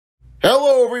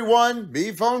Hello everyone,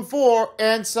 B-Phone4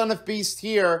 and Son of Beast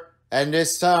here, and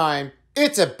this time,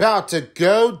 it's about to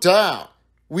go down.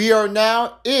 We are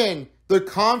now in the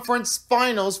conference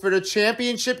finals for the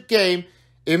championship game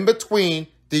in between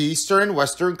the Eastern and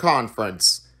Western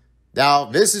Conference. Now,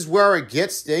 this is where it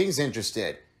gets things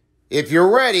interested. If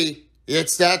you're ready,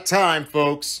 it's that time,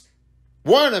 folks.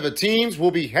 One of the teams will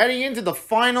be heading into the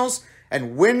finals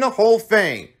and win the whole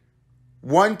thing.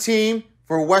 One team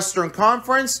for Western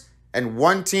Conference and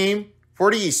one team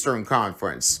for the Eastern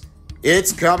Conference.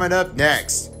 It's coming up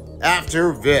next,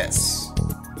 after this.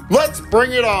 Let's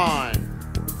bring it on!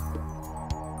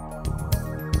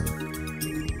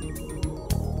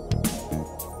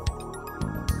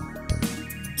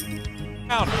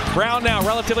 Brown now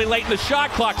relatively late in the shot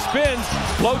clock, spins,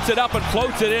 floats it up and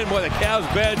floats it in. Boy, the Cavs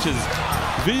bench is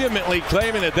vehemently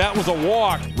claiming that that was a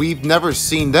walk. We've never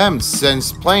seen them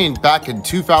since playing back in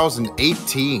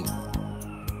 2018.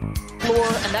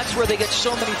 And that's where they get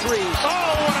so many threes.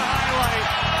 Oh, what a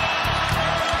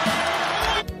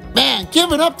highlight! Man,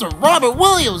 give it up to Robert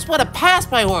Williams. What a pass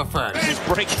by Horford. He's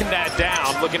breaking that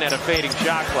down, looking at a fading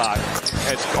shot clock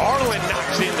as Garland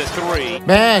knocks in the three.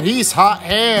 Man, he's hot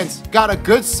hands. Got a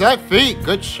good set feet.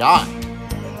 Good shot.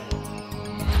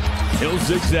 He'll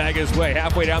zigzag his way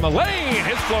halfway down the lane.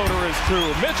 His floater is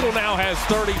true. Mitchell now has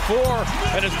 34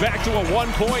 and is back to a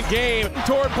one-point game.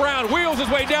 Toward Brown, wheels his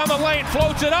way down the lane,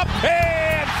 floats it up,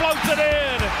 and floats it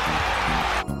in.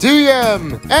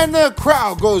 DM, and the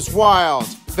crowd goes wild.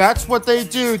 That's what they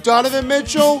do. Donovan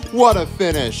Mitchell, what a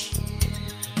finish.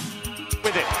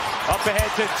 With it, up ahead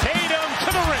to Tatum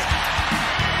to the rim.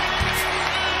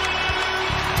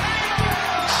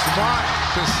 Smart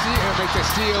to see him make the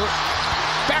steal.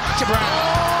 Back to Brown.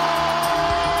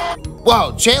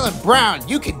 Whoa, Jaylen Brown,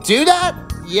 you can do that?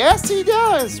 Yes, he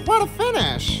does. What a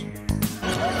finish.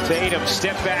 Tatum,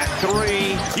 step back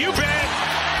three. You bet.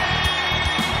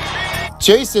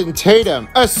 Jason Tatum,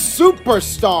 a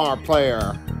superstar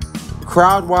player.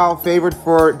 Crowd wild favorite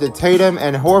for the Tatum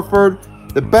and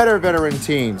Horford, the better veteran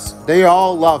teams. They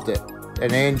all loved it, and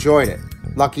they enjoyed it.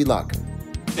 Lucky luck.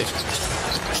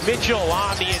 Mitchell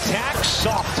on the attack,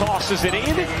 soft tosses it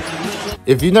in.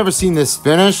 If you've never seen this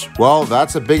finish, well,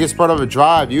 that's the biggest part of a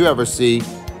drive you ever see. Of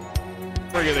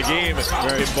the game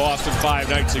in Boston 5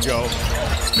 nights ago.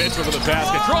 Mitchell to the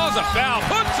basket, draws a foul,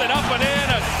 puts it up and in.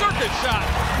 A circus shot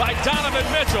by Donovan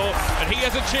Mitchell, and he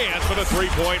has a chance for the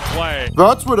three-point play.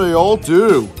 That's what they all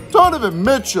do. Donovan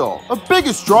Mitchell, a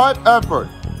biggest drive effort.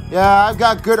 Yeah, I've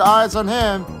got good eyes on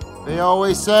him. They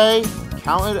always say,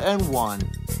 count it and one.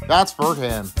 That's for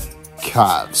him.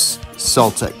 Cavs,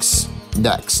 Celtics,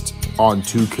 next on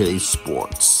 2K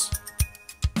Sports.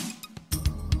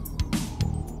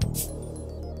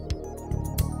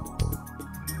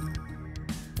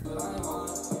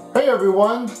 Hey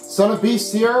everyone, Son of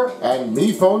Beast here and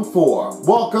B-Phone4.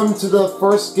 Welcome to the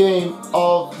first game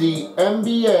of the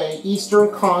NBA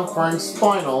Eastern Conference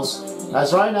Finals.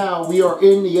 As right now we are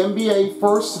in the NBA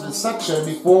first of the section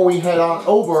before we head on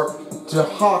over to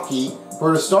hockey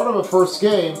for the start of the first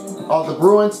game of the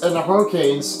Bruins and the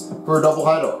Hurricanes for a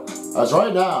doubleheader. As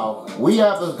right now, we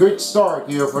have a good start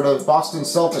here for the Boston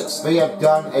Celtics. They have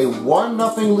done a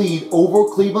 1-0 lead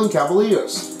over Cleveland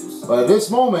Cavaliers. But at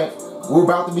this moment, we're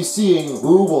about to be seeing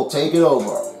who will take it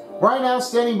over. Right now,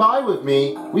 standing by with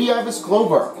me, we have Miss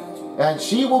Clover. And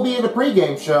she will be in a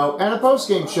pregame show and a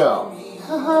postgame show.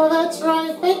 Oh, that's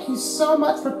right. Thank you so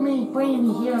much for bringing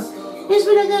me here. It's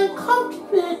been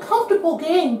a comfortable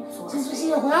game since we see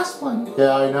the last one.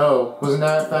 Yeah, I know. Wasn't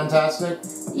that fantastic?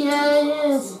 Yeah,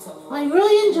 it is. I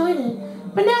really enjoyed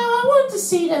it. But now I want to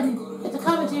see them, if the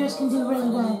commentators can do really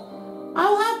well.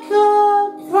 I'll have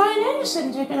Brian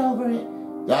Anderson take it over it.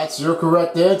 That's your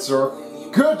correct answer.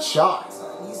 Good shot.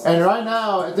 And right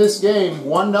now, at this game,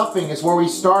 1-0 is where we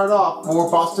start off for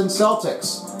Boston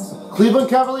Celtics. Cleveland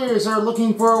Cavaliers are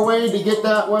looking for a way to get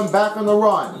that one back on the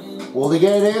run. Will they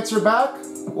get an answer back?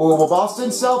 Or will Boston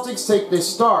Celtics take the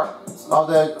start of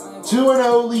the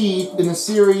 2-0 lead in the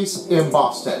series in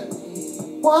Boston?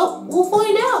 Well, we'll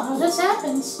find out how this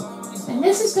happens. And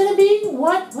this is going to be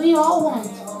what we all want.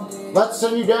 Let's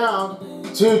send you down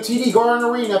to TD Garden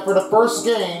Arena for the first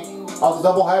game of the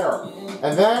doubleheader.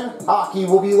 And then hockey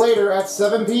will be later at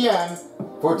 7 p.m.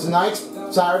 for tonight's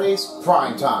Saturday's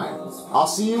prime time. I'll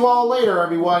see you all later,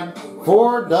 everyone,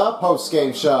 for the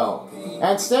postgame show.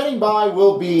 And standing by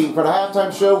will be, for the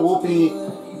halftime show, will be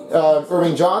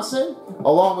Irving Johnson,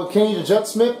 along with Kenny the Jet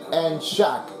Smith and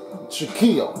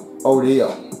Shaquille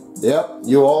O'Neal. Yep,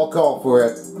 you all called for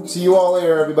it. See you all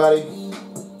later, everybody.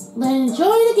 Then enjoy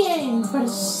the game for the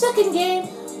second game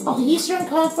of the Eastern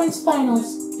Conference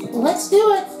Finals. Let's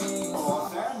do it.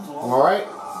 Alright,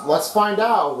 let's find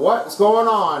out what's going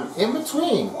on in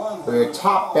between the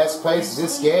top best plays in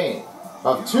this game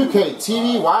of 2K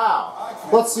TV. Wow,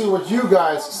 let's see what you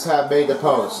guys have made to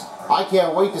post. I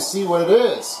can't wait to see what it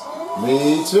is.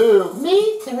 Me too.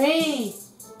 Me three.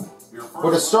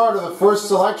 For the start of the first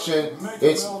selection,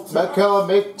 it's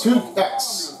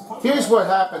NBA2k23. Here's what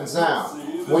happens now.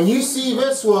 When you see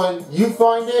this one, you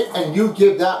find it and you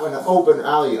give that one an open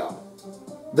alley-up.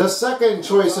 The second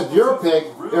choice of your pick,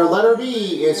 your letter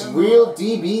B, is Real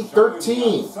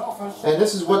DB13. And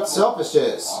this is what Selfish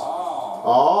is.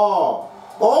 Oh.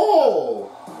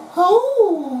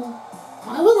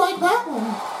 I would like that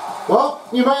one. Well,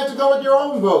 you might have to go with your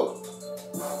own vote.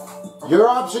 Your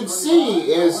option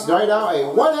C is right now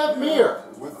a one-half mirror.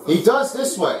 He does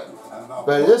this way.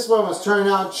 But this one was turned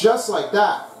out just like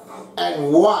that.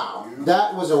 And wow,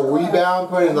 that was a rebound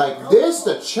put in like this,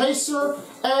 the chaser,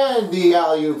 and the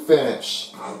alley-oop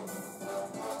finish.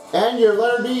 And your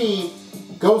letter B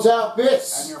goes out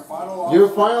this. Your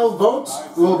final vote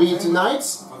will be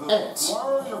tonight's edit.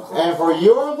 And for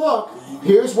your look,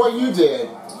 here's what you did.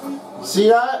 See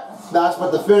that? That's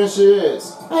what the finish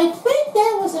is. I think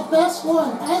that was the best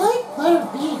one. I like letter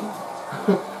B.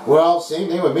 Well, same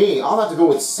thing with me. I'll have to go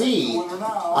with C.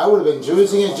 I would have been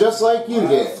choosing it just like you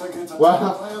did.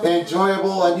 Well,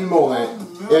 enjoyable at your moment.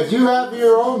 If you have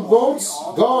your own votes,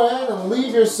 go ahead and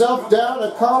leave yourself down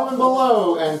a comment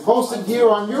below and post it here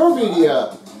on your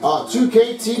media on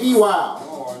 2K TV Wow.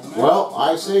 Well,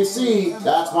 I say C.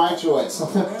 That's my choice.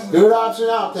 Good option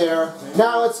out there.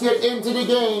 Now let's get into the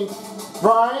game.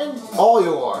 Brian, all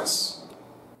yours.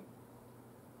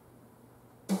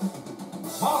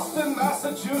 Boston,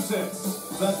 Massachusetts,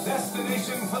 the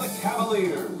destination for the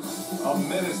Cavaliers. A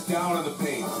menace down in the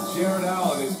paint. Jared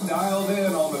Allen is dialed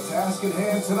in on the task at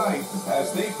hand tonight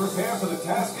as they prepare for the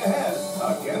task ahead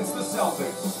against the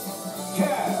Celtics.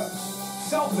 Cavs,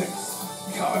 Celtics,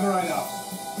 coming right up.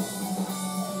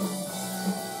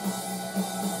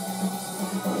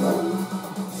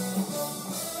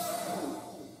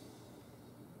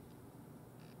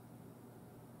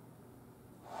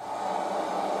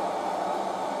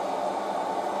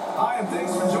 Hi, and thanks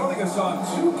for joining us on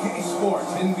 2K Sports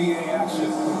NBA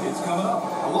action. It's coming up.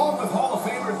 Along with Hall of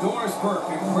Famer Doris Burke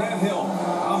and Grant Hill,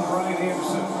 I'm Brian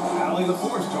Anderson. Allie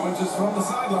LaForce joins us from the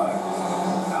sidelines.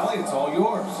 Allie, it's all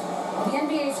yours. The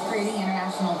NBA is creating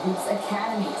international hoops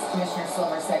academies. Commissioner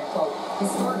Silver said, quote,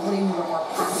 historically we were more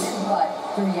passive, but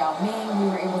through Yao Ming, we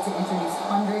were able to introduce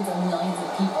hundreds of millions of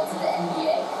people to the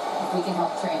NBA. If we can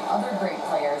help train other great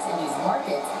players in these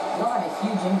markets, it'll have a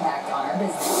huge impact on our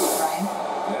business. Brian?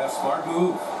 Yeah, smart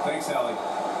move. Thanks, Allie.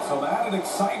 So added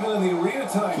excitement in the arena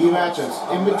tonight. Key matchups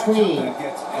in between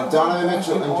Donovan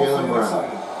Mitchell and Jaylen Brown.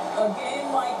 A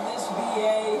game like this,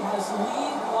 BA, has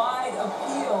league-wide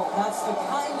appeal. That's the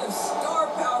kind of star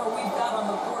power we've got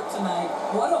on the court tonight.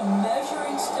 What a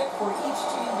measuring stick for each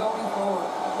team going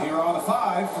forward. Here are the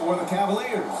five for the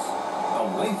Cavaliers. A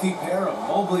lengthy pair of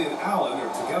Mobley and Allen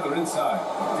are together inside.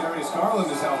 Darius Garland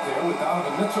is out there with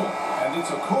Donovan Mitchell. And it's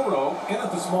Okoro in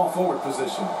at the small forward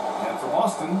position. And for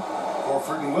Boston,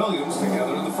 Horford and Williams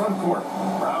together in the front court.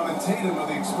 Brown and Tatum are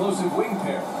the explosive wing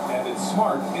pair. And it's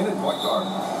Smart in at point guard.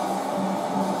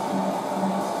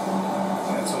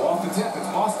 And so off the tip, it's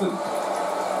Boston.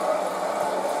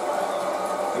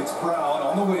 It's Brown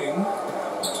on the wing.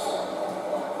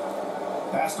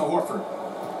 Pass to Horford.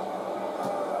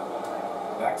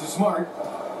 Back to Smart.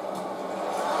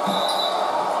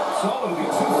 So it'll be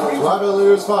 2-3.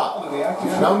 Cavaliers foul.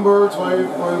 Number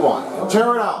 21.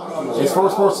 Jared Allen. His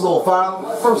first personal foul.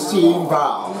 First team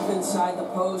foul. Inside the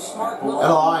post, Smart And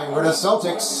a line for the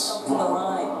Celtics.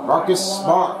 Marcus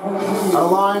Smart. A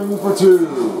line for two.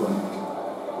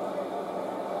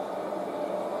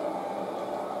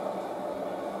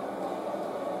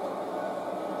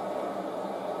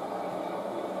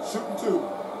 Shooting two.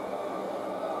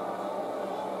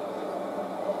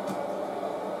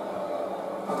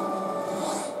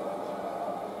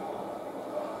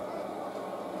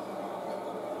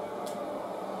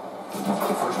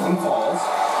 The first one falls.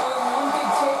 One big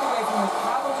takeaway from the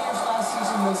Cavaliers last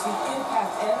season was the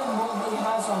impact Evan Mobley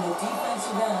has on the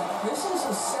defensive end. This is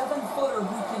a 7-footer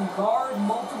who can guard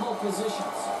multiple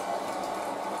positions.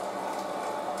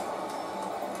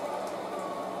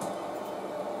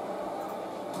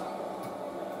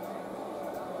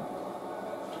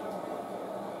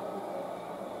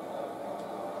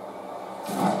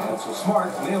 And so Smart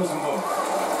nails them both.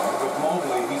 And with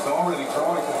Mobley, he's already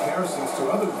drawing comparisons to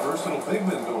other versatile big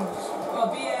men doors. Well,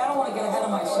 But BA, I don't want to get ahead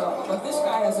of myself, but this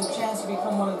guy has a chance to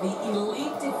become one of the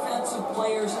elite defensive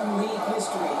players in league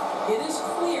history. It is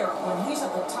clear when he's at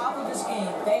the top of his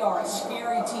game, they are a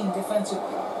scary team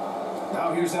defensively.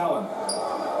 Now here's Allen.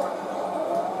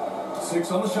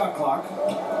 6 on the shot clock.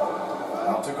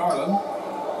 Out to Garland.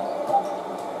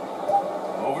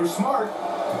 Over Smart.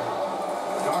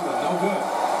 Garland, no good.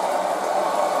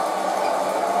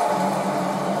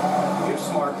 Here's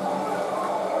Smart.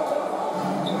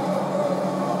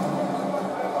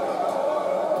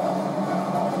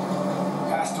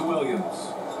 Pass to Williams.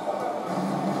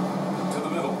 To the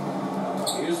middle.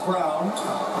 Here's Brown.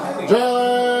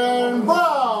 Jalen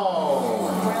Brown.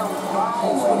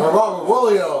 Robert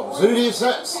Williams, who do you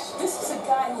assist? This is a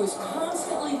guy who is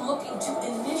constantly looking to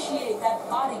initiate that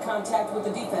body contact with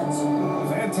the defense.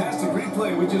 Fantastic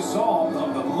replay we just saw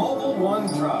of the mobile one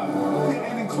drive.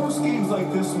 And in close games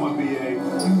like this one, BA,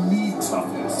 you need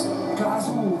toughness. Guys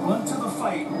who will run to the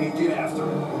fight and get after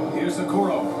it. Here's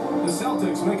Okoro. The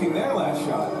Celtics making their last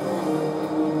shot.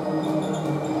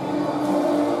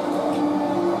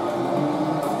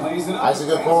 Plays it up. That's a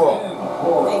good call.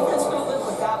 Nathan's going to live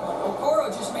with that one. Okoro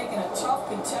just making a tough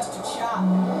contested shot.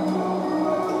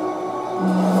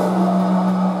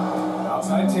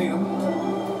 Outside Tatum.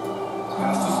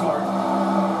 Pass to Smart.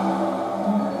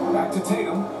 Back to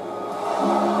Tatum.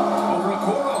 Over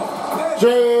Okoro.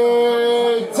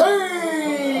 JT!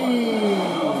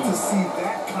 To see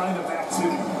that kind of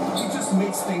activity, he just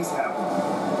makes things happen.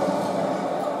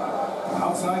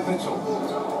 Outside Mitchell.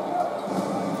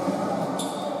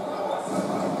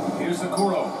 Here's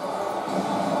Okoro.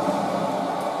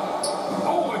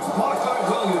 Oh, it's blocked by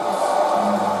Williams.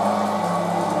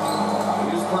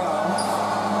 Here's Brown.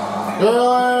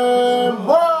 Jalen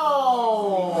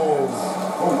Brown!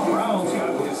 Brown's got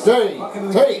his bucket of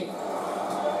the JT! game.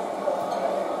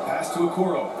 Pass to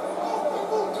Okoro.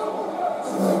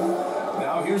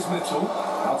 Now here's Mitchell.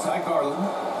 Outside Garland.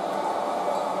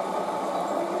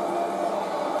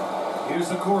 Here's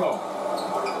Okoro.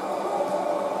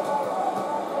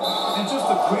 And just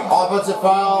a great Offensive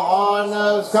foul on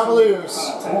the Cavaliers.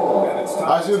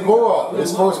 Isaac Okoro,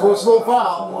 his first personal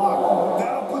foul.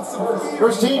 that'll put some fear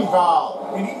First in the team ball.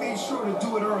 foul. And he made sure to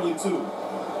do it early, too.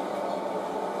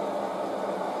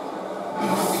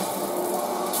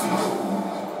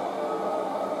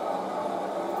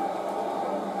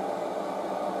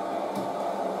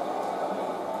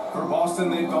 For Boston,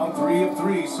 they've gone 3 of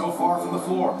 3 so far from the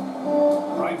floor.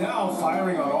 Right now,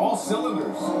 firing on all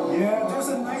cylinders. Yeah, there's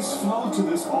a nice flow to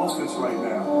this offense right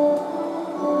now.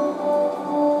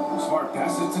 Smart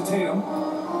passes to Tatum.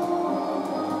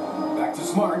 Back to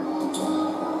Smart.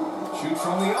 Shoots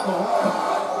from the elbow.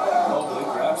 Mobley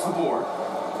grabs the board.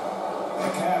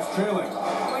 The Cavs trailing.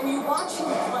 When you watch him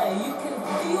play, you can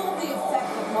feel the effect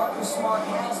that Marcus Smart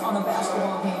has on a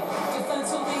basketball game.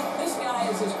 Defensively, this guy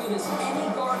is as good as any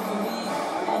guard in the league,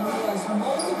 and he has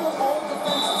multiple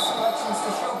all-defensive selections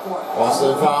to show for it.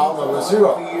 Boston foul number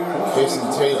 0. Jason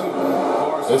Tatum.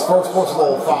 His first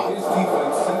personal foul.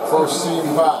 First team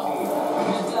foul.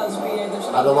 It does, BA. There's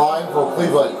At the line for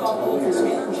Cleveland. his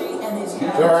energy and his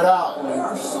Jared Allen. There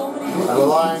are so many At the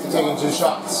line, taking 2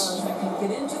 shots. that can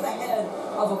get into the head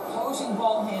of opposing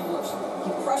ball handlers.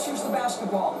 He pressures the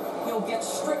basketball. He'll get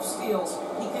strip steals.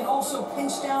 He can also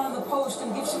pinch down in the post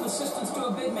and give some assistance to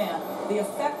a big man. The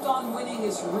effect on winning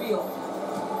is real.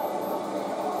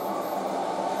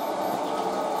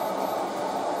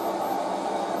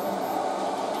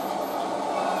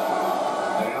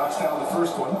 They notched down the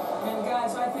first one. And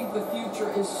guys, I think the future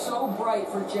is so bright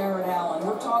for Jared Allen.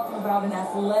 We're talking about an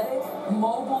athletic,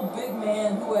 mobile big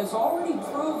man who has already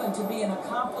proven to be an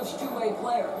accomplished two-way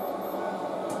player.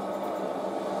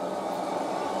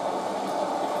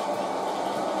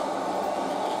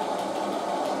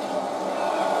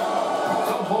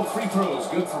 Both free throws,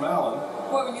 good from Allen.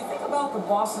 Boy, when you think about the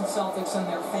Boston Celtics and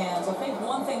their fans, I think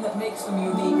one thing that makes them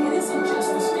unique, it isn't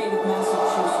just the state of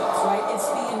Massachusetts, right?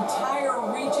 It's the entire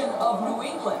region of New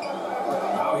England.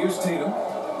 Now here's Tatum.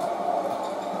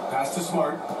 Pass to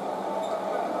Smart.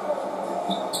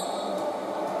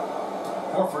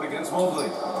 Horford against Mobley.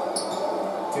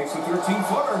 Takes a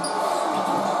 13-footer.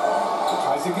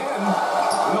 Tries again.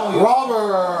 Williams.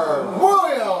 Robert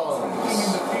Williams!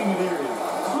 In the painted area.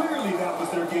 Clearly that was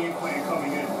their game plan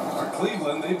coming in. For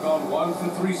Cleveland, they've gone 1 for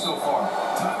 3 so far.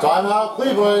 Timeout,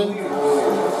 Cleveland.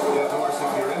 Yeah, Doris,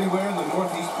 if you're anywhere in the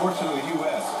northeast portion of the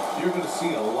U.S., you're going to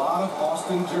see a lot of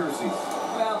Boston jerseys.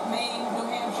 Well, Maine, New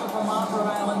Hampshire, Vermont, Rhode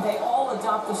Island, they all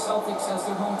adopt the Celtics as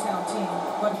their hometown team.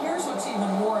 But here's what's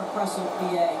even more impressive,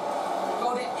 BA.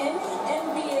 Go to any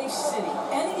NBA city,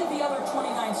 any of the other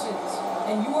 29 cities,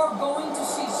 and you are going to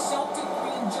see Celtic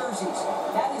green jerseys. lose.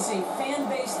 That is a fan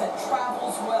base that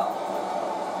travels well.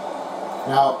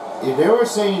 Now, if they were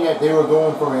saying that they were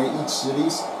going for each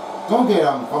cities, don't get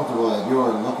uncomfortable that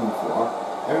you're looking for.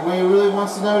 Everybody really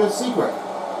wants to know the secret.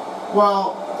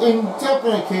 Well, in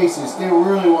definite cases, they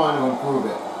really want to improve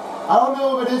it. I don't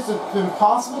know if it is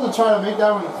impossible to try to make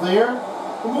that one clear.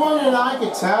 From more than I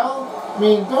could tell, I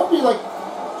mean, don't be like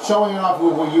showing it off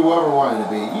with what you ever wanted to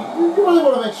be. You really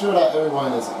want to make sure that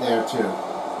everyone is there too.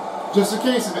 Just in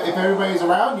case if everybody's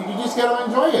around, you can just get to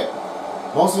enjoy it.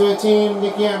 Most of the team,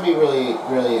 they can't be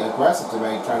really aggressive to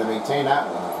try to maintain that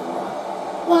one.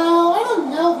 Well, I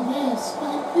don't know if it is,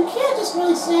 but you can't just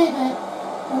really say that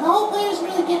when all players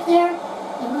really get there,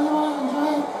 they really want to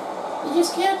enjoy it. You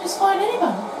just can't just find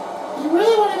anybody. You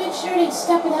really want to make sure they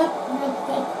step it up real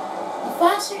quick. The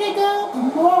faster they go, the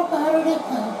more better they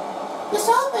play. This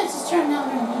offense is turning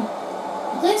out really neat.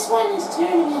 But this one is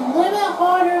turning in a little bit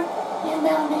harder,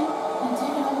 inbounding, and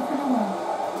taking over for the world.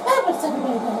 That puts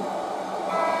everybody good.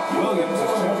 Williams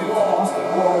is checked in for Boston.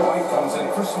 White comes in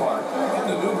for Smart.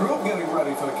 And a new group getting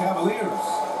ready for the Cavaliers.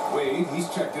 Wade, he's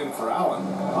checked in for Allen.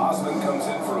 Osman comes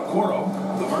in for Okoro.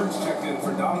 LeVert's checked in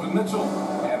for Donovan Mitchell.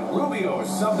 And Rubio is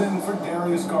subbed in for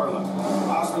Darius Garland.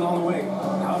 Osman on the wing,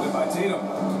 hounded by Tatum.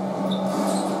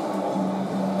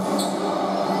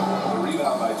 The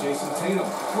rebound by Jason Tatum.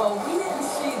 Well, we didn't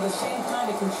see the same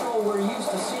kind of control we're used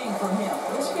to seeing from him.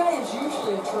 This guy is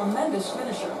usually a tremendous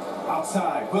finisher.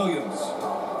 Outside, Williams.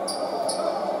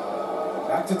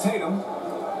 Back to Tatum.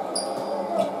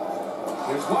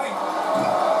 Here's White.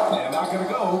 And not going to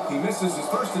go. He misses his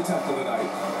first attempt of the night.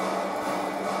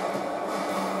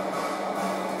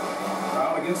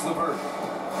 Brown against LeVert.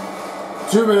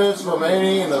 2 minutes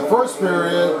remaining in the first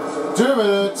period. 2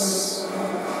 minutes.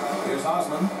 Here's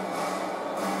Osman.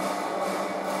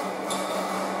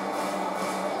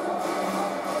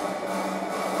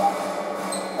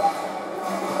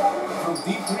 From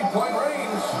deep three-point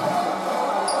range.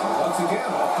 Once again,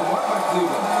 off the mark by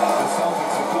Cleveland. The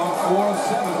Celtics have gone 4 of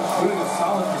 7, shooting a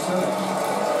solid percentage.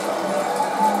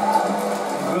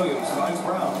 Williams finds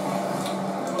Brown.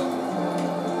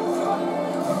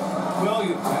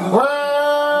 Williams.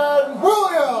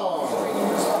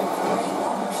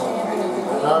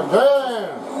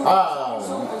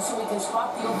 So we can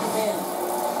spot the open man.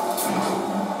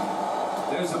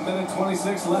 There's a minute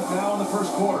 26 left now in the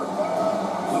first quarter.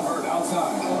 LeVert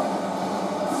outside.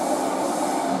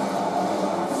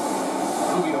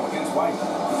 Rubio against White.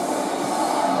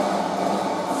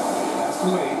 Pass to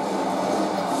Wade.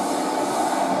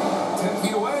 10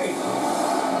 feet away.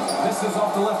 This is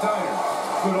off the left iron.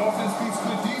 Good offense beats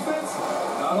good defense?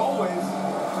 Not always.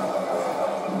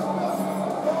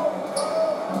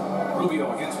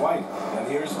 Rubio against White. And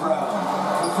here's Brown.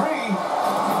 For three.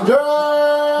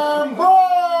 Brown!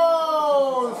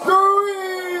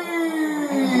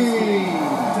 3!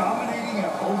 Dominating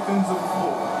at both ends of the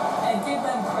floor. And give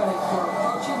them credit for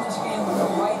approaching this game with the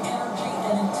right energy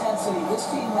and intensity. This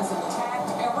team has attacked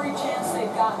every chance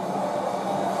they've gotten.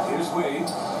 Here's Wade.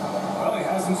 Well, he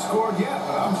hasn't scored yet,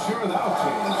 but I'm sure that'll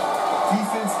change.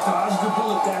 Defense dodged the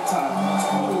bullet that time.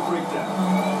 Total breakdown.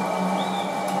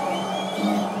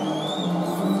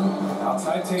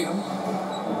 Outside Tatum.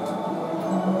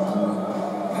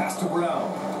 Pass to Brown.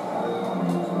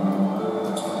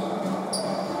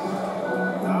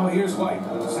 Now here's White.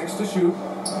 6 to shoot.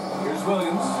 Here's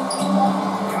Williams.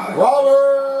 Got it.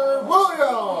 Robert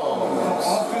Williams!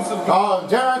 Offensive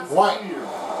Derek White.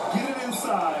 Get it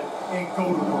inside and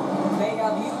go to work. They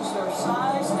have used their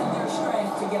size and their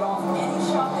strength to get off any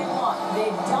shot they want.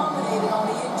 They've dominated on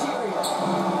the interior.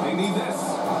 They need this.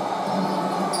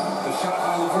 The shot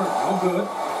by LeVert. No good.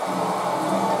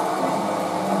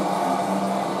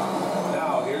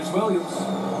 Now here's Williams.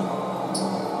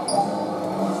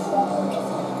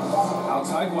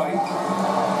 Outside White.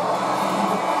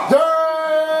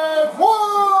 Derek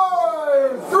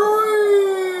White!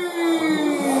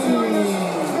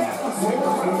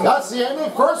 3! That's the end of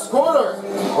the first quarter.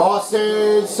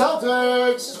 Boston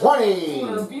Celtics 20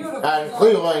 and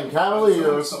Cleveland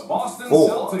Cavaliers The Boston 4.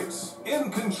 Celtics in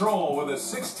control with a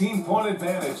 16-point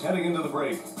advantage heading into the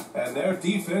break. And their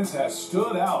defense has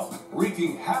stood out,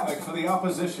 wreaking havoc for the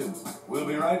opposition. We'll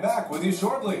be right back with you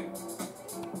shortly.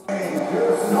 And if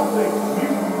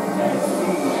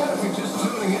you're just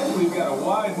tuning in, we've got a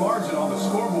wide margin on the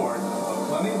scoreboard, but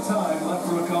plenty of time left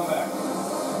for a comeback.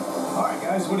 All right,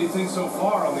 guys, what do you think so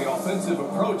far on the offensive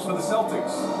approach for the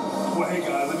Celtics? Well, hey,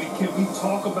 guys, can we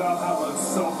talk about how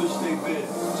unselfish they've been?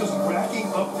 Just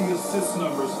racking up the assist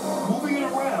numbers, moving it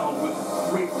around with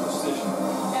great precision.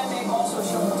 And they've also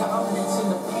shown dominance in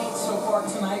the paint so far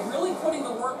tonight, really putting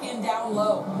the work work in down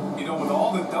low. You know, with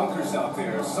all the dunkers out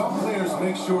there, some players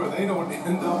make sure they don't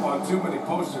end up on too many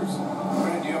posters.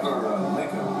 Brad, you ever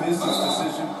make a business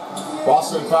decision?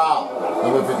 Boston foul,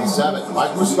 number 57,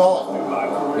 Mike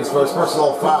Muscola. His first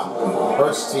personal foul.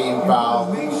 First team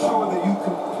foul. Make sure that you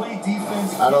can play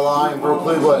defense. Out of line for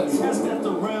Cleveland. Test at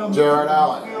the rim. Jared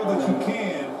Allen. Feel that you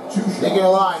can. Taking a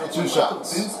line at 2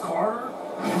 shots. Vince Carter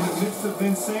in the midst of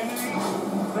insanity.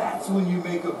 That's when you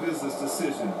make a business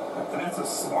decision. And that's a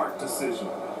smart decision.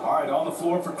 All right, on the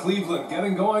floor for Cleveland,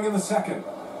 getting going in the second.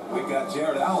 We've got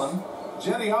Jared Allen,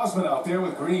 Jetty Osman out there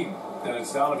with Green. Then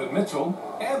it's Donovan Mitchell,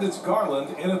 and it's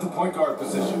Garland in at the point guard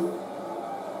position.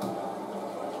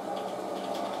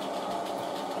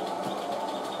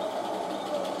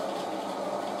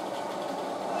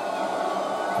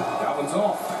 That one's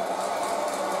off.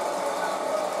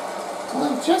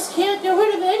 Well, you just can't get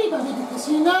rid of anybody because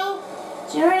you know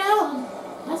Jared Allen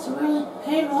has to really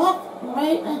pay it off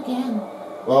right again.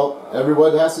 Well,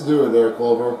 everybody has to do it there,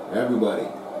 Clover. Everybody.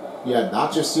 Yeah,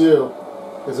 not just you,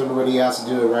 because everybody has to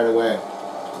do it right away.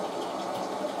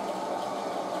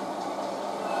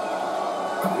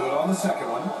 Do it on the second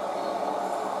one.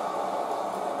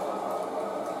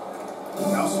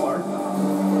 Now Smart.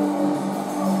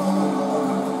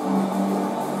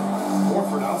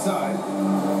 Horford outside.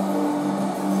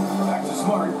 Back to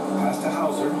Smart. Pass to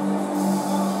Hauser.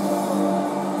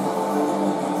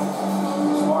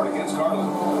 Smart against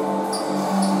Garland.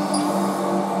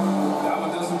 That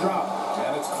one doesn't drop.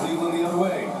 And it's Cleveland the other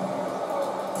way.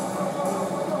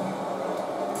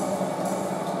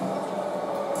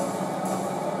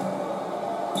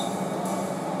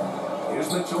 Here's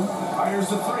Mitchell. Fires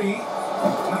the three.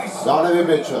 Nice. Donovan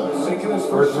Mitchell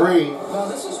for 3. Now,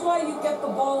 this is why you get the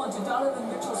ball into Donovan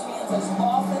Mitchell's hands as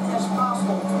often as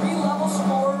possible. 3-level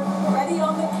scorer, ready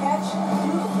on the catch.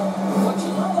 Beautiful. What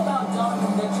you love about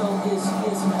Donovan Mitchell is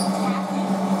he is an attacking,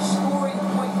 scoring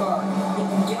point guard. He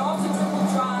can get off the dribble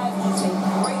drive. He's a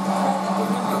great threat at the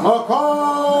rim.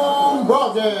 Macomb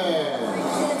Brogdon. Every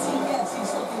chance he gets,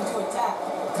 he's looking to attack.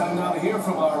 Time now to hear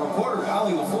from our reporter,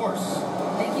 Allie LaForce.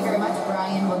 Thank you very much,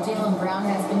 Brian. Well, Jaylen Brown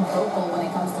has been vocal when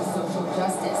it comes to social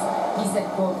justice. He said,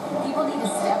 quote, people need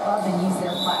to step up and use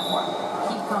their platform.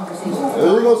 Keep conversations.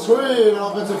 Illegal screen,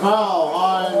 offensive foul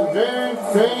on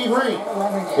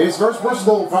NBA2k23. His first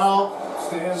personal foul.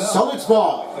 Celtics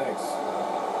ball. Thanks.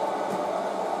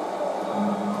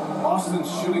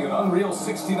 Boston's shooting an unreal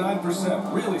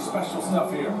 69%. Really special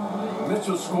stuff here.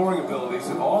 Mitchell's scoring abilities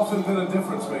have often been a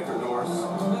difference maker, Doris.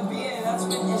 NBA, that's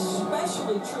been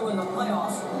especially true in the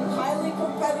playoffs. Highly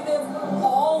competitive,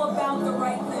 all about the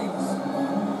right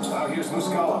things. Now here's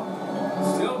Muscala.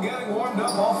 Still getting warmed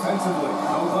up offensively.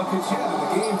 No buckets yet in the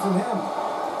game from him.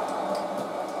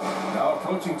 Now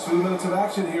approaching 2 minutes of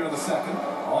action here in the second.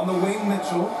 On the wing,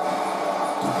 Mitchell.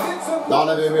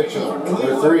 Donovan Mitchell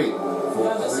for 3.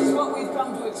 Now, this is what we've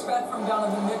come to expect from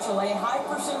Donovan Mitchell, a high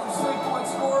percentage three-point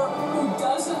scorer who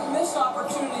doesn't miss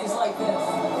opportunities like this.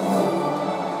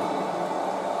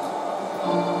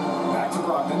 Back to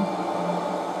Brogdon.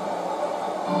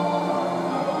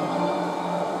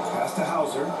 Pass to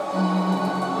Hauser.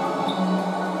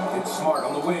 It's Smart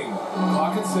on the wing.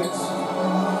 Clock at 6.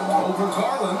 Over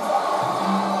Garland.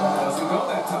 Doesn't go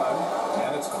that time.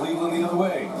 And it's Cleveland the other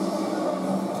way.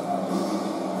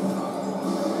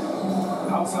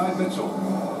 Outside Mitchell.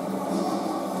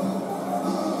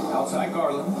 Outside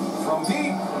Garland. From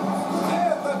deep.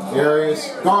 Here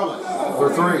is Garland for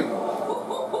 3.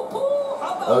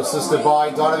 Assisted by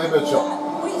Donovan Mitchell.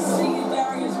 We see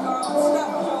Darius Garland step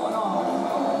going on.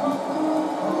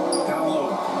 Down low.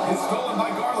 It's stolen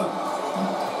by Garland.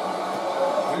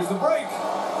 Here's the break.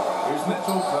 Here's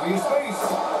Mitchell. Plenty of space.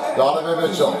 Donovan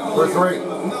Mitchell for 3.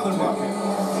 Another bucket.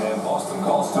 And Boston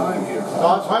calls time here.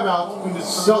 Timeout.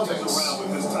 Celtics.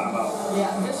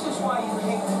 Yeah, this is why you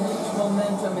hate to lose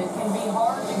momentum. It can be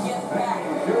hard to get it back.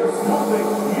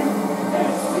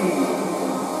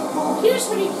 Well, here's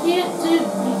what you can't do.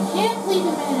 You can't leave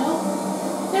a man open.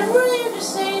 They're really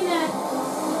just saying that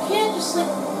you can't just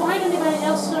find anybody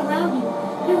else around you.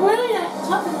 You're really not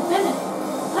tough and independent.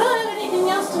 I don't have anything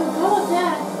else to go with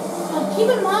that. But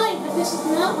keep in mind that this is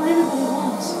not what everybody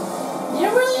wants. They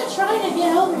really are trying to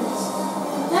get over this.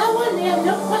 With that one, they have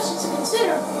no questions to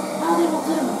consider how they will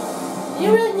do it. They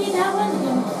really need that one to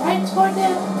go right toward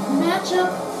them, match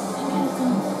up, and get it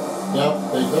done. Yep,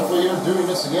 they definitely are doing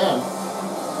this again.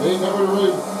 They never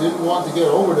really didn't want to get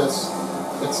over this.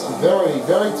 It's very,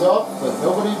 very tough, but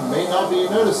nobody may not be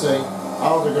noticing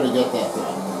how they're going to get that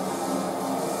done.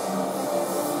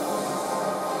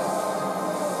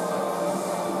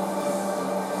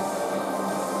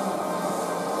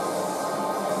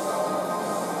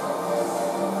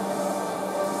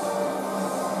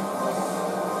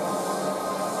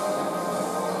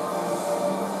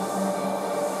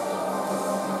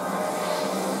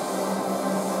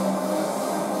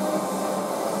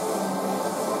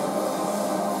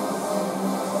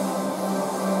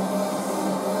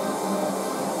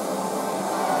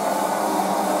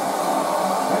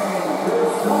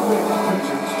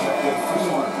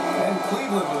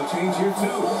 change here too.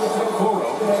 Okoro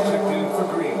is checked in for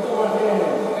Green.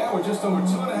 And we're just over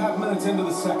 2.5 minutes into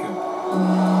the second.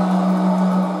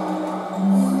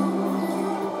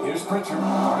 Here's Pritchard,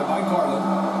 guarded by Garland.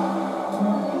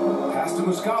 Pass to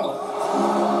Muscala.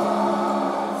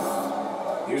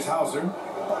 Here's Hauser.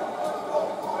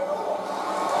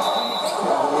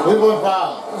 Cleveland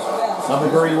foul. Number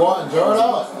 31, Jared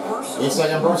Allen. His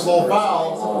second personal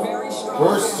foul.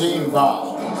 First team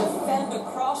foul.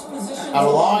 At the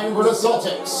line for the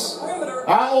Celtics,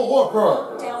 Al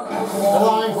Horford. The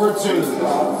line for 2.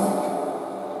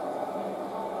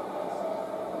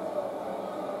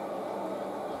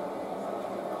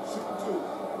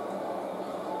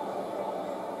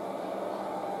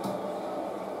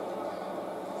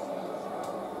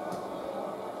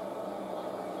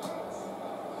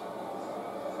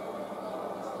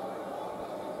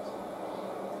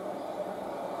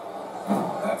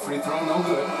 That free throw no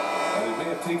good. And it may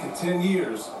have taken 10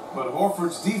 years, but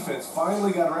Horford's defense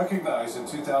finally got recognized in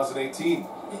 2018.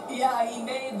 Yeah, he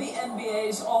made the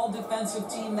NBA's all-defensive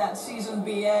team that season,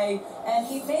 BA, and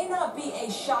he may not be a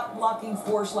shot-blocking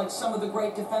force like some of the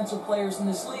great defensive players in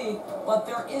this league, but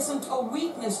there isn't a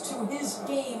weakness to his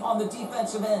game on the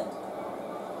defensive end.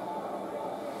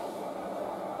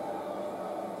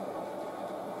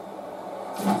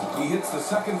 He hits the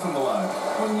second from the line.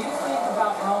 When you think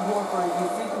about Al Horford, you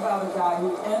think about a guy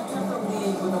who entered the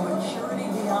league with a maturity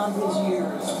beyond his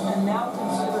years. And now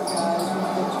consider, guys,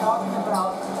 we've been talking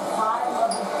about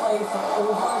high-level play for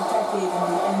over a decade in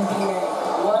the NBA.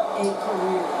 What a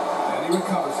career. And he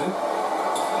recovers it.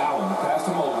 Allen pass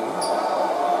to Mobley.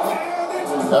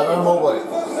 Evan Mobley.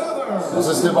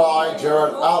 Assisted by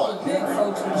Jared Allen. Big,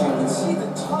 folks, but you can see the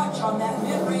touch on that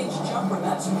mid-range jumper.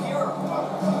 That's pure.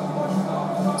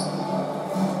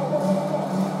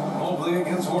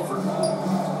 Against Horford.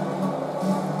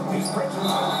 Here's Pritchard.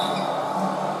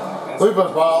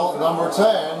 Cleveland foul, number 10,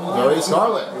 Darius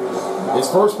Garland. His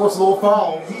first personal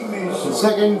foul.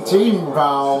 Second team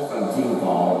foul.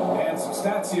 And some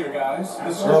stats here, guys.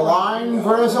 The line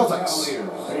for the Celtics.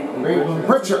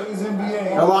 Pritchard.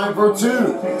 The line for 2.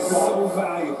 So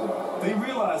valuable. They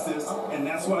realize this, and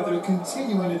that's why they're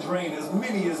continuing to drain as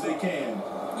many as they can.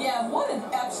 Yeah, and what an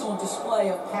excellent display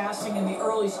of passing in the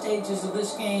early stages of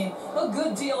this game. A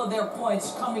good deal of their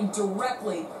points coming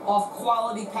directly off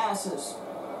quality passes.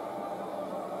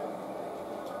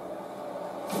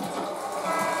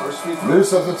 New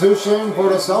substitution for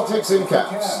the Celtics in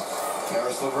Caps.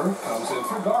 Karis LeVert comes in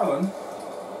for Garland.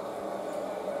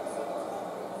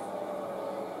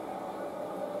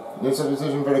 New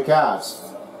substitution for the Cavs.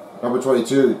 Number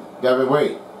 22, Devin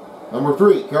Wade. Number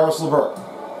 3, Karis LeVert.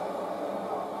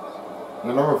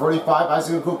 And number 45,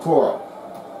 Isaac Okoro.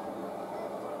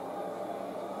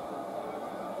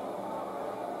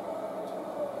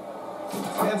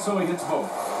 And so he hits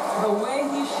both. The way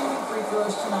he's shooting free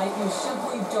throws tonight, you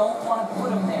simply don't want to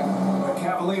put him there. The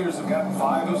Cavaliers have got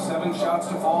 5 of 7 shots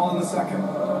to fall in the second.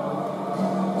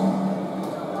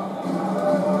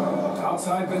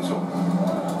 Outside Mitchell.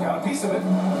 Got a piece of it.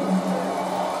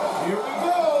 Here we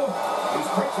go. Here's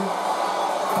Pritchard.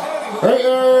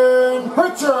 Peyton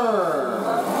Pritchard.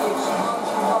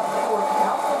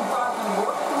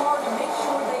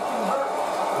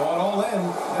 Going all in.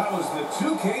 That was the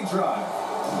 2K drive.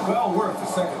 Well worth a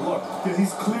second look. Yeah,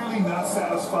 he's clearly not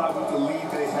satisfied with the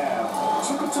lead they have.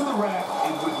 Took it to the rack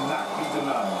and would not be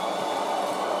denied.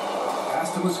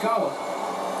 Pass to Muscala.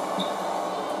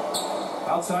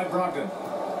 Outside Brogdon.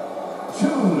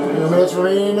 2 minutes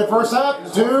remaining in the first half.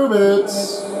 2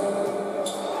 minutes.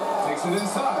 Takes it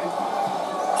inside.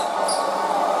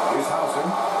 Here's Hauser.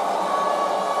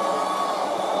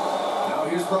 Now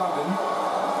here's Brogdon.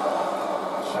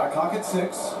 Shot clock at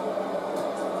 6.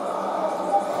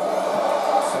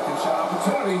 Second shot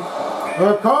opportunity.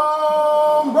 Here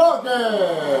comes Brogdon.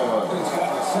 Brogdon's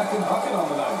got a second bucket on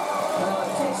the night.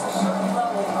 It takes a certain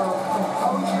level of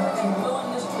composure and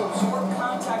willingness to absorb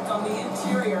contact on the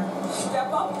interior. Step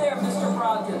up there, Mr.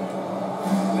 Brogdon.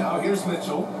 Now here's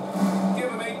Mitchell. Give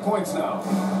him 8 points now.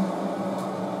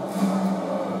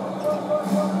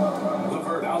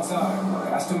 LeVert outside.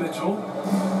 Pass to Mitchell.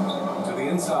 To the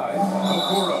inside.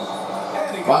 Okoro.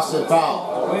 Boston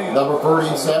foul. Number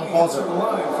 30, Sam Hauser.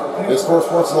 His first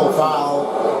personal foul.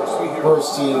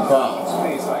 First team foul.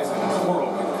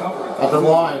 At the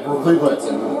line for Cleveland,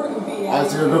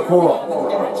 Isaac Okoro.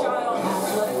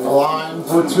 The line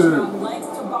for 2.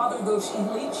 Length to bother those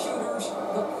elite shooters,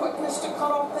 the quickness to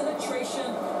cut off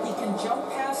penetration. He can jump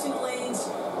passing lanes.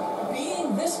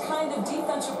 Being this kind of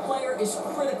defensive player is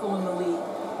critical in the league.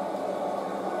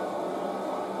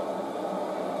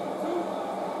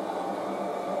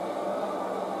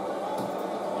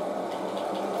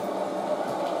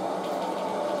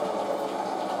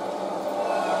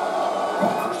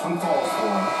 Nothing falls for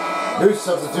him. New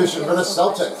substitution for the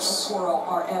Celtics.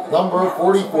 Number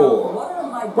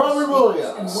 44, Bradley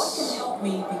Williams. And what can help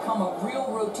me become a real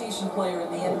rotation player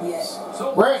in the NBA?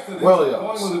 So Grant going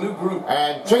Williams with a new group.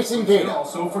 and Jason Tatum.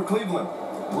 Also for Cleveland,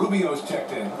 Rubio's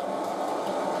checked in.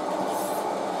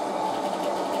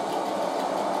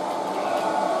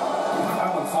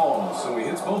 That one falls, so he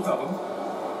hits both of them.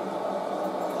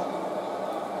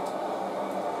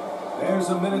 There's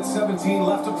a minute 17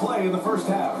 left to play in the first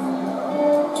half.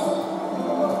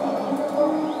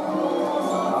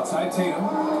 Outside Tatum,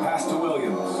 pass to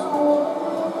Williams.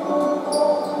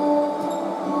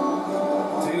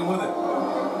 Tatum with it.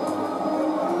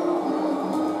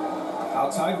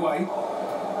 Outside White.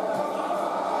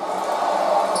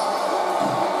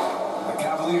 The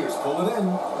Cavaliers pull it in.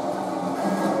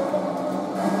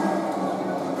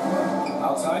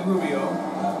 Outside Rubio.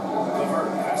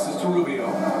 LeVert passes to Rubio.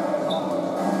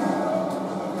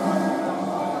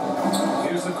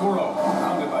 Here's Okoro,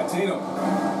 pounded by Tatum.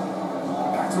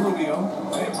 Back to Rubio.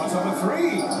 Tatum puts up a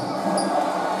three.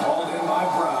 Called in by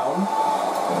Brown.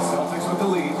 The Celtics with the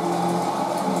lead.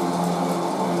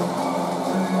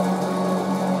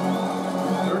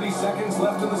 30 seconds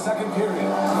left in the second period.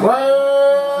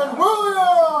 Grant Williams!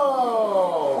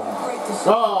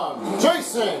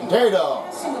 Jason Tatum.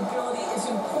 Passing ability is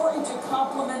important to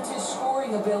complement his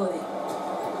scoring ability.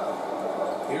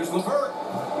 Here's LeVert.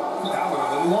 That one a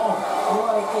little long.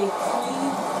 Boy, a clean,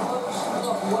 close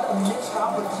look. What a missed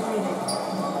opportunity.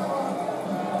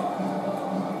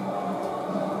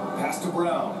 Pass to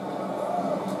Brown.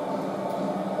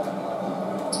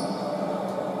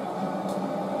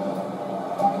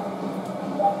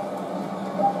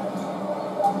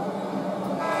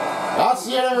 That's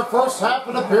the end of the first half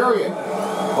of the period.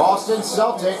 Boston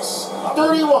Celtics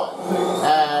 31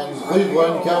 and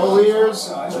Cleveland Cavaliers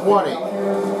 20.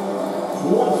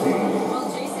 Well,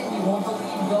 Jason, you won't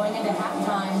believe going into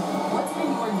halftime. What's been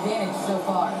your advantage so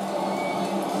far?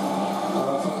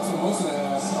 So most of the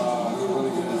half, we were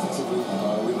really good defensively.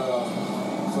 We let off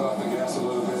the gas a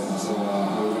little bit, so we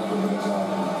got a good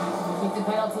job. Keep the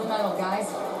pedal to the metal, guys.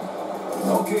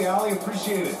 Okay, Ali,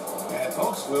 appreciate it. And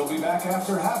folks, we'll be back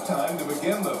after halftime to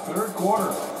begin the third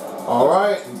quarter. All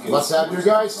right, let's have your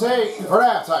guys take for the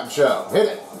halftime show. Hit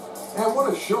it. And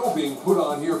what a show being put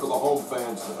on here for the home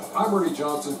fans tonight. I'm Ernie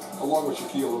Johnson, along with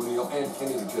Shaquille O'Neal and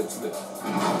Kenny the Jet Smith.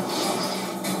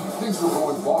 Things were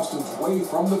going Boston's way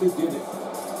from the beginning.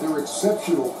 Their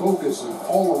exceptional focus and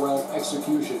all-around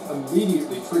execution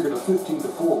immediately triggered a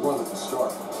 15-4 run at the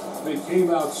start. They came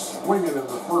out swinging in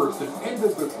the first and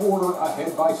ended the quarter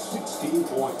ahead by 16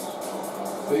 points.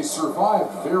 They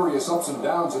survived various ups and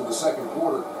downs in the second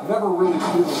quarter, never really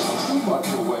giving too much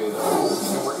away though,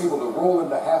 and were able to roll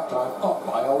into halftime up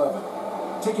by 11.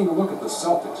 Taking a look at the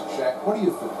Celtics, Shaq, what do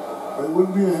you think? They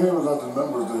wouldn't be ahead without the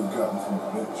numbers they've gotten from the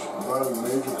bench, providing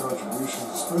major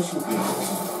contributions, especially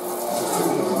defensively. They've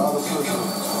taken a lot of pressure on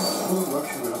themselves. What a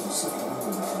luxury to have a second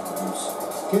unit that can produce.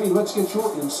 Kenny, let's get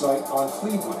your insight on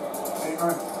Cleveland. Hey,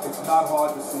 Ernie, it's not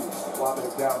hard to see why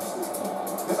they're down 16.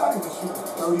 They're not even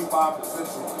shooting 35%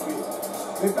 from the field.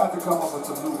 They've got to come up with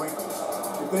some new wrinkles.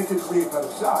 If they can create better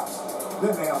shots,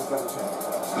 then they have a better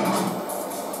chance.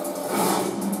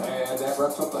 And that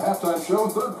wraps up the halftime show.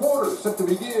 Third quarter set to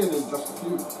begin in just a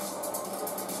few.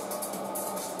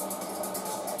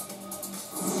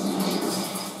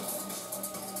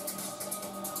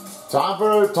 Time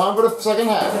for the second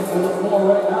half. And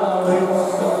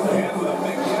with a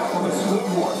big gap on the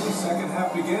scoreboard, the second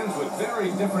half begins with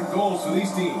very different goals for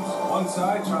these teams. One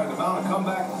side trying to mount a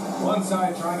comeback, one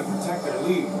side trying to protect their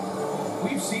lead.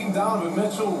 We've seen Donovan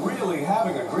Mitchell really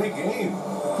having a great game.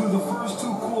 Through the first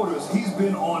two quarters, he's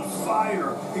been on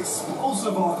fire.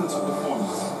 Explosive offensive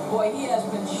performance. Boy, he has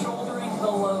been shouldering the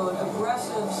load.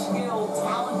 Aggressive, skilled,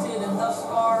 talented, and thus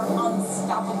far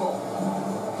unstoppable.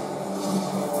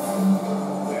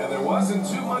 And there wasn't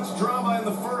too much drama in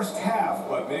the first half,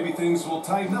 but maybe things will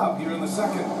tighten up here in the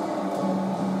second.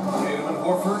 Tatum and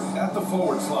Horford at the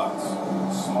forward slots.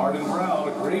 Smart and Brown,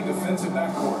 a great defensive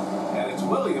backcourt. And it's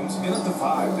Williams in at the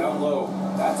 5 down low.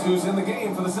 That's who's in the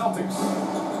game for the Celtics.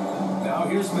 Now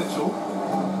here's Mitchell.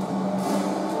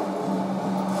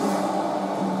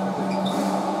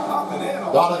 Up and in.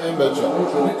 Donovan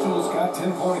Mitchell. Mitchell's got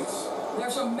 10 points.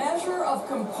 There's a measure of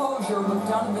composure with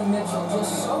Donovan Mitchell,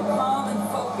 just so calm and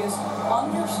focused,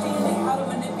 understanding how to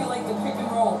manipulate the pick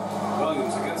and roll.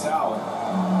 Williams against Allen.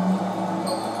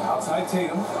 Outside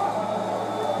Tatum.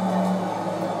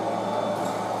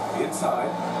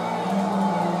 Inside.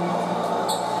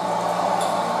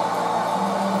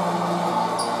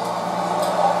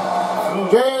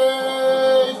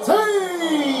 JT!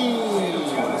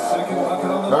 Tatum's got a second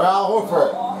bucket on the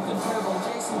Horford. Off the dribble,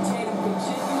 Jason Tatum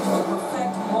continues to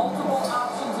perfect multiple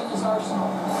options in his arsenal.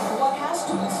 What has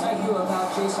to excite you about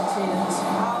Jason Tatum is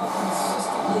how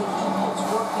consistently he keeps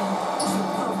working to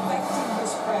perfecting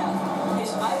his craft. His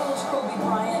idol is Kobe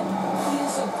Bryant. He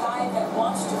is a guy that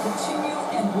wants to continue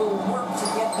and will work to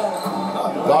get better.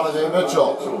 Donovan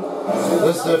Mitchell.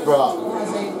 This is from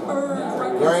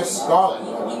Darius Garland.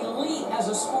 Elite as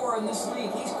a scorer in this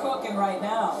league. He's cooking right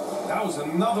now. That was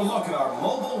another look at our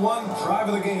Mobile One drive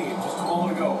of the game just a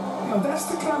moment ago. You know, that's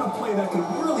the kind of play that can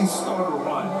really start a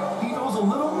run. He knows a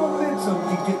little momentum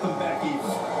can get them back even.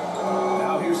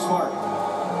 Now here's Smart.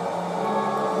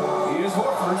 Here's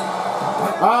Horford.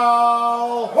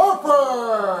 Al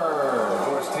Horford!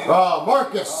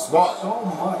 Marcus Smart. So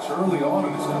much early on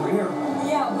in his career.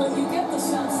 Yeah, but you get the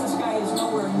sense this guy is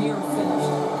nowhere near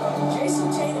finished.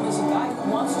 Jason Tatum is a guy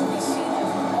who wants to be seen as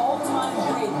an all-time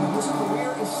great when his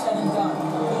career is said and done.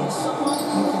 He is someone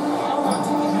who can count on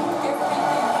to give you everything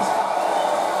he's got.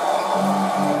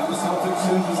 Now the Celtics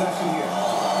in possession here.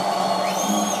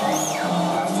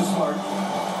 Pass to Smart.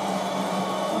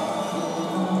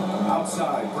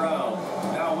 Outside, Brown.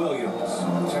 Now Williams.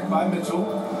 Checked by Mitchell.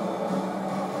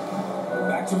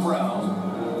 Back to Brown.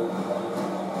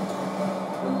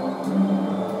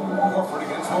 Horford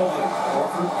against Mobley.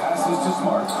 Horford passes to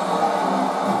Smart.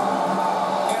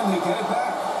 And they get it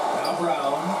back. Now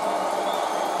Brown.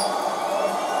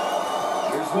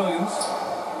 Here's Williams.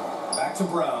 Back to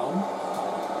Brown.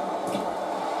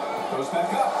 Goes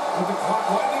back up with the clock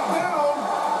winding down.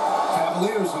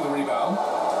 Cavaliers with a rebound.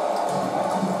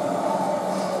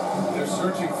 They're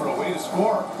searching for a way to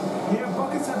score. Yeah,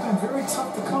 buckets have been very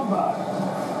tough to come by.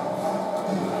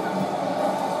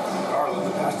 Garland,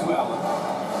 the pass to Allen.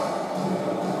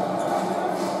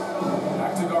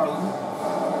 Back to Garland.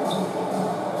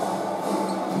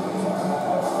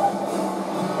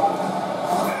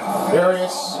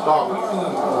 Darius Garland.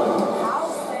 How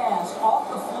fast off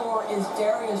the floor is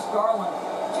Darius Garland?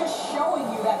 Just showing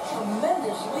you that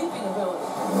tremendous leaping ability.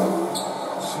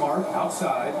 Smart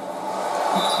outside.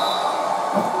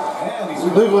 And he's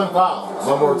Cleveland foul.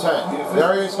 Number 10.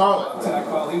 Darius Garland.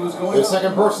 His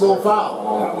second personal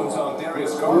foul. That one's on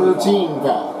Darius Garland. 13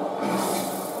 foul.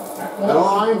 The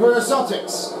line for the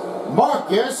Celtics.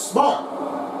 Marcus Smart.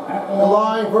 The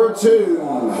line for 2.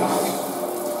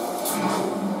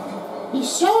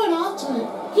 He's showing off to it.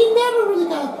 He never really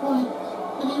got a point,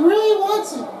 and he really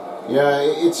wants it. Yeah,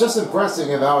 it's just impressive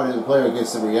how the player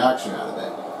gets the reaction out of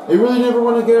it. They really never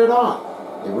want to get it on.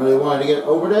 They really wanted to get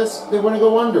over this, they want to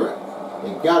go under it.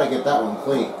 They got to get that one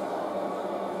clean.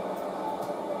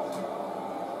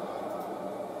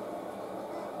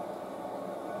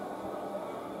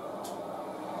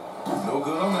 No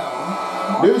good on that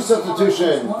one. New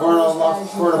substitution for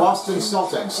the Boston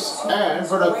Celtics and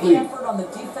for the Great Cleveland. effort on the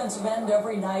defensive end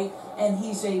every night, and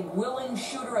he's a willing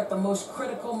shooter at the most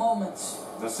critical moments.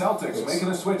 The Celtics making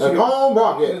a switch The here. Gone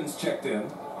Rocket. Evans checked in.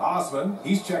 Osman,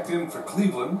 he's checked in for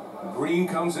Cleveland. Green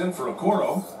comes in for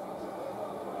Okoro.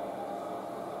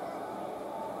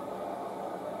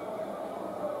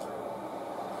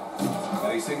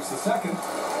 And he sinks the second.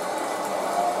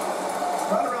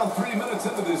 Right around 3 minutes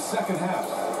into this second half.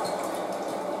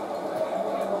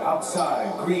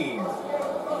 Outside, Green.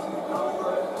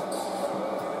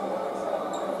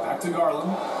 Back to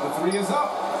Garland. The three is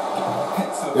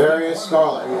up. Darius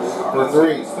Garland for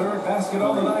 3. Third basket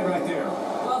on the night right there.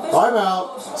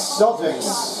 Timeout,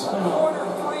 Celtics. Corner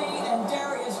 3, and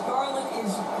Darius Garland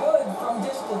is good from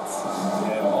distance.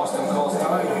 And Boston calls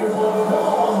time here.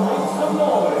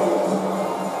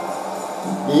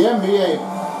 The NBA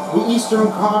Eastern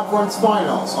Conference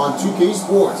Finals on 2K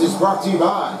Sports is brought to you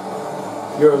by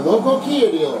your local Kia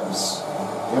dealers.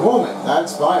 A moment that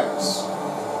inspires.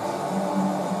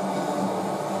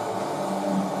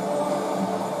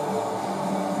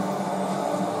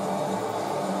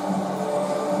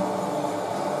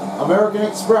 American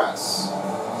Express.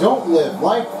 Don't live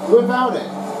life without it.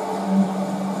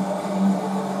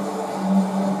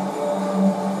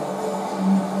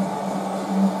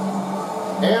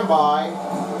 And by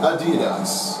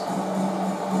Adidas.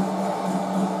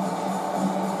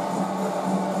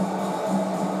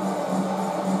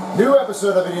 New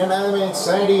episode of the Anime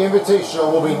Insanity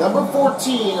Invitational will be number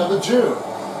 14 of the June,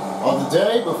 on the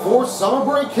day before summer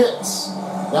break hits.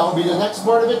 That will be the next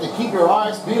part of it to keep your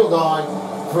eyes peeled on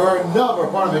for another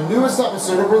part of the newest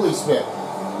episode of Release Bit.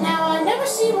 Now, I never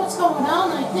see what's going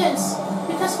on like this,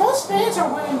 because most fans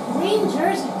are wearing green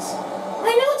jerseys.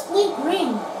 I know it's bleak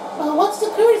green, but what's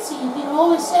the courtesy if you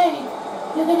always say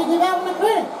you're going to give out one a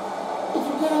credit if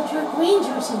you get out your green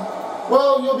jersey?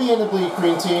 Well, you'll be in the bleak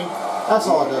green team. That's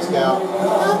all it does count.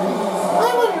 Okay.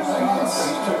 wouldn't really miss.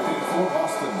 He's checked in for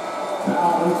Boston.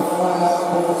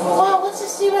 Well, let's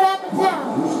just see what happens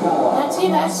now. Not too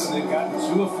much. Boston, they've gotten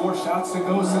 2 of 4 shots to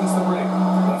go since the break.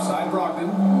 Left side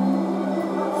Brogdon.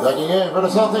 Checking in for the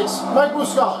Celtics, Mike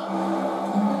Muscala.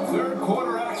 Third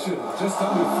quarter action. Just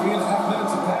under 3.5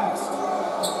 minutes have passed.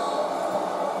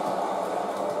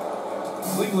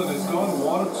 Cleveland has gone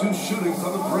 1 of 2 shooting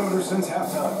from the perimeter since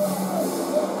halftime.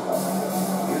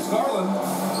 Here's Garland.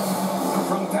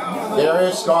 From down in the There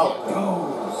is Garland.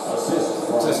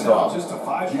 Assist drop. Just a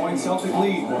 5-point Celtic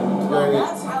lead.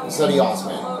 Cedi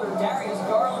Osman. Darius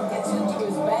Garland gets into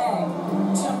his bag.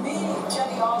 To me,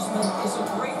 Cedi Osman is a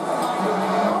great reminder.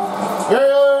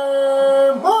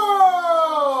 Game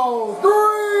ball! 3!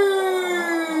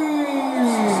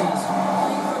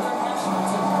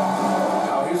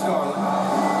 Now here's Garland.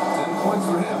 10 points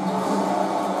for him.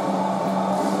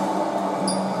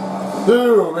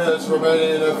 2 minutes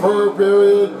remaining in the third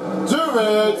period. 2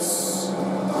 minutes.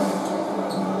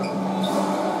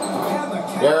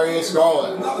 Darius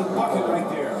Garland. Another bucket right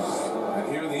there. And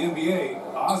here in the NBA,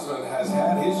 Osman has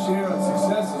had his share of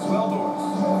success as well, Doris.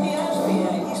 He has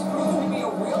been. He's proven to be a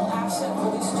real asset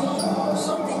for this team.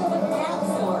 Something of a gap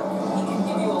filler. He can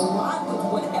give you a lot with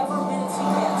whatever minutes he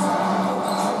gets.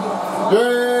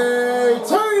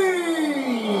 JT!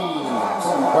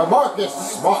 For Marcus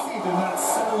Smart. They're not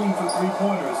settling for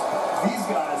 3-pointers. These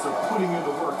guys are putting in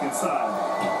the work inside.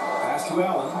 Pass to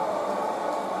Allen.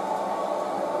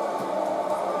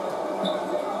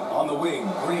 On the wing,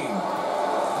 Green.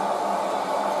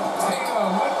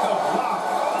 Tatum with the block.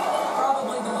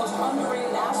 Probably the most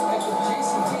underrated aspect of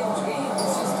Jason Tatum's game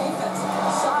is his defense.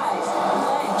 Size,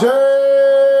 length.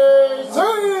 JT!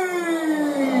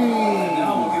 And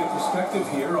now we'll get a perspective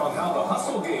here on how the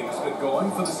hustle game has been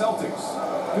going for the Celtics.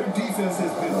 Their defense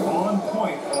has been on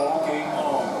point all game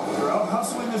long. They're out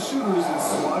hustling the shooters and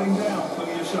swatting down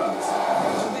plenty of shots.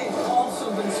 They've also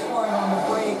been scoring on the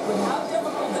break, but how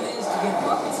difficult it is to get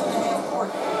buckets in the half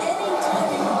court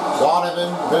anytime you can.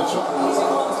 Donovan Mitchell. Easy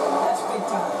ones, that's big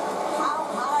time.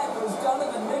 How high was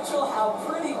Donovan Mitchell? How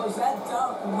pretty was that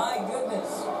dunk? My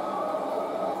goodness.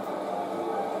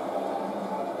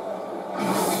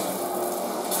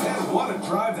 And what a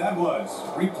drive that was.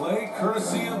 Replay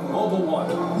courtesy of Mobile One.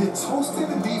 You're toasting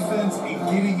the defense and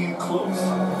getting in close.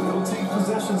 They'll take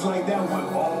possessions like that one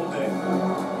all day.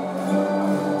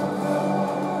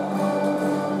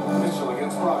 Mitchell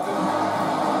against Brogdon.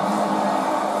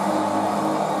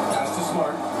 Pass to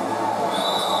Smart.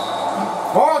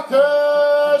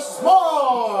 Marcus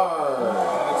Smart!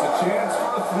 And it's a chance for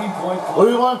a 3-point play.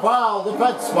 Cleveland foul,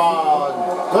 defense spawn.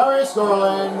 Darius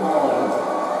Garland.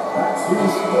 Some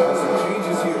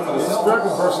changes here for the It's Celtics.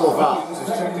 second personal foul.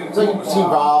 Second team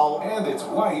foul. And it's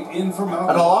White in for Malcolm.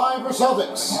 And a line for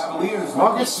Celtics. Cavaliers.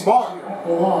 Marcus Smart.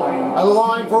 And a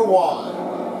line for 1.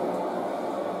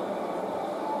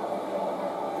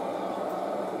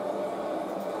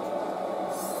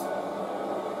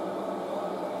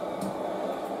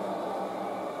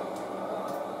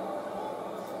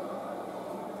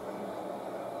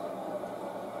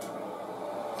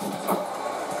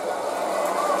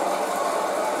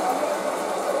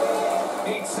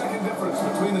 Second difference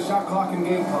between the shot clock and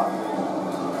game clock.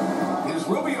 Here's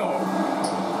Rubio.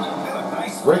 And a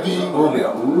nice Ricky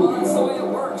Rubio. Well, that's the way it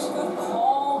works. Good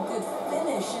call, good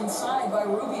finish inside by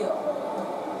Rubio.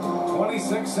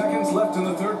 26 seconds left in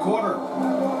the third quarter.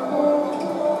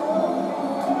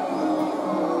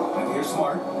 And here's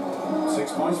Smart.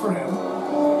 6 points for him.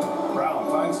 Brown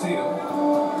finds Tatum.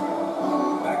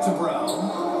 Back to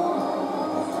Brown.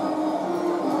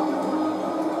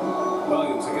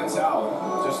 Williams against Allen.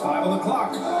 Just 5 on the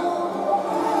clock.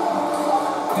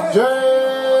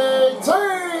 JT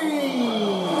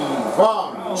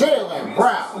from Jaylen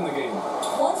Brown. In the game.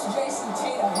 Once Jason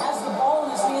Tatum has the ball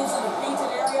in his hands in the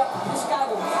painted area, this guy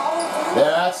will power through.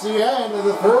 That's the end of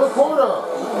the third quarter.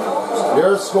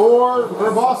 Their score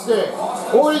for Boston,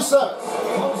 47.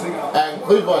 And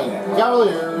Cleveland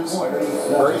Cavaliers,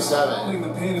 37. Holding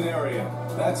the painted area.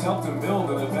 That's helped him build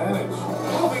an advantage.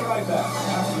 We'll be right back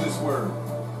after this word.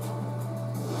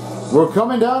 We're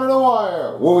coming down to the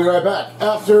wire. We'll be right back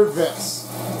after this.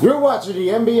 You're watching the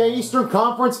NBA Eastern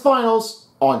Conference Finals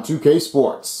on 2K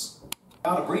Sports.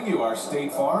 Now to bring you our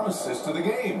State Farm assist to the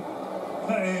game.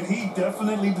 And he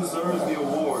definitely deserves the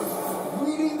award.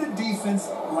 Reading the defense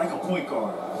like a point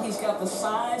guard. He's got the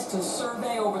size to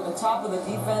survey over the top of the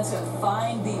defense and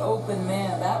find the open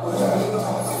man. That was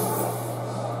beautiful.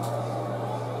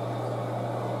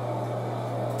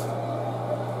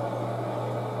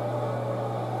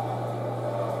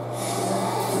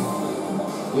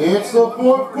 It's the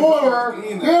fourth quarter.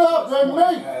 Get up and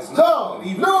make some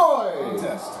noise.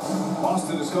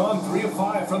 Boston has gone 3 of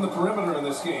 5 from the perimeter in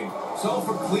this game. So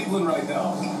for Cleveland right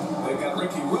now, they've got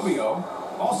Ricky Rubio,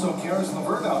 also Karis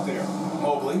LeVert out there.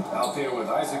 Mobley out there with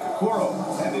Isaac Okoro,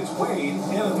 and it's Wade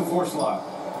in at the 4 slot.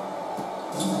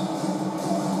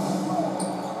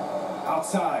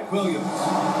 Outside, Williams.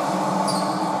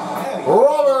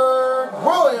 Robert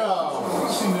Williams.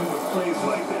 Pushing them with plays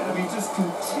like that. I mean, just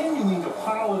continuing to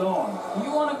pile it on.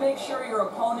 You want to make sure your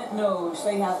opponent knows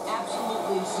they have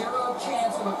absolutely zero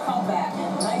chance of a comeback.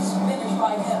 And nice finish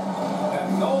by him.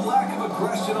 And no lack of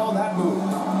aggression on that move.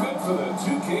 Good for the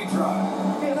 2K drive.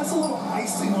 Yeah, that's a little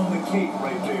icing on the cake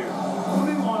right there.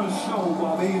 Putting on a show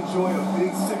while they enjoy a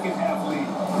big second half lead.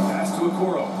 Pass to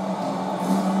Okoro.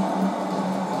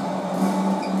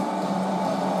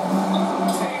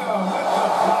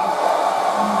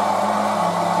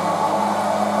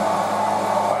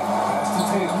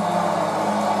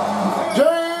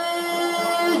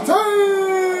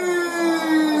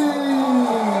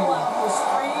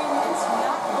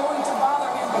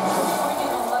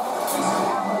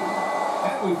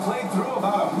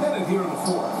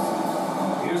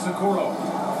 Okoro.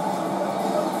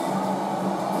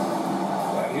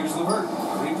 And here's LeVert.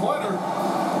 3-pointer.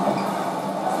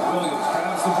 Williams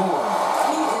grabs the board.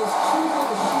 He is too good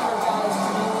a shooter, guys, to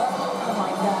be left open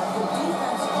like that. The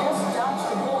defense just dodged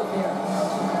the bullet there.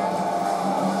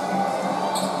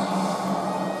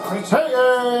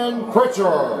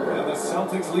 Pritchard. And the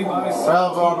Celtics lead by 6.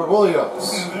 Robert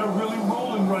Williams. And they're really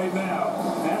rolling right now.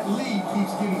 That lead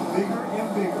keeps getting bigger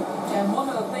and bigger. And one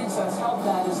of the things that's helped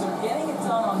that is they're getting it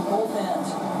done on both ends.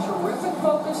 Terrific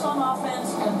focus on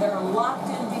offense, and they're locked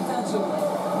in defensively.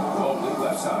 Mobley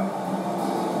left side.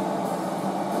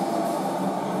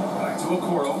 Back to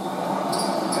Okoro.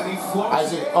 And he floats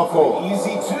Isaac Okoro.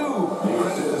 Easy 2.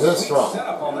 This strong.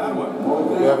 Setup on that one.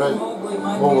 Yeah, but Mobley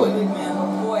might be a big man,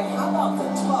 but boy, how about the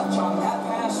touch on that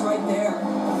pass right there?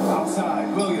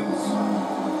 Outside, Williams.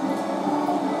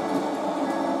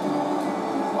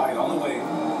 White on the wing.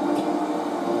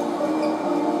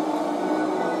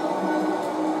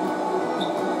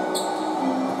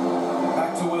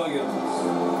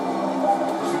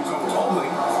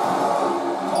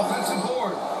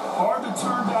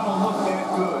 Turn down a look that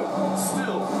good.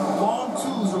 Still, long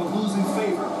twos are losing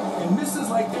favor, and misses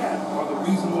like that are the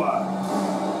reason why.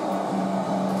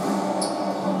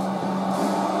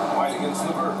 White against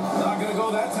LeVert. Not going to go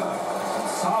that time.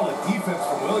 Solid defense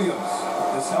from Williams.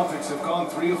 The Celtics have gone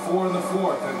 3 of 4 in the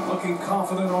fourth and looking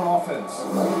confident on offense.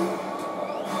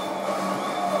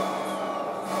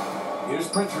 Here's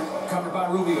Pritchard, covered by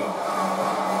Rubio.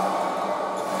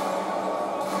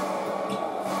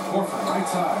 Horford, right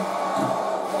side.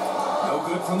 No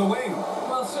good from the wing.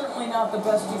 Well, certainly not the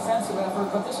best defensive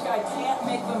effort, but this guy can't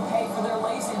make them pay for their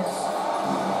laziness.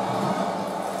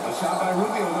 A shot by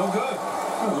Rubio, no good.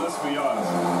 Let's be honest,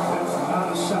 that's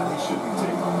not a shot he should be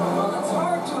taking. Well, it's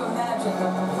hard to imagine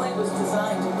that the play was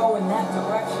designed to go in that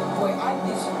direction. Boy, I'd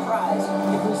be surprised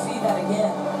if we see that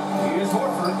again. Here's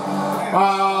Horford.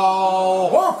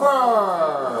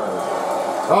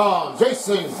 Horford!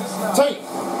 Jason Tate.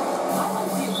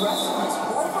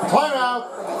 Timeout,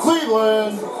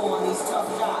 Cleveland.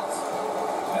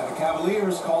 And the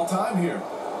Cavaliers call time here.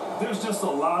 There's just a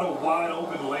lot of wide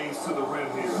open lanes to the rim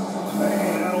here.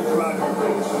 Man, that'll drive your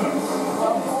coach nuts.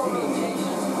 Well, poor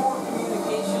rotations, poor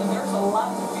communication. There's a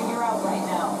lot to figure out right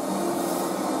now.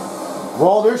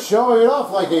 Well, they're showing it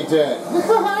off like they did.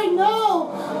 I know.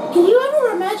 Can you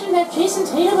ever imagine that Jason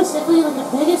Tatum was definitely like the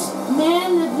biggest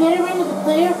man, the veteran of the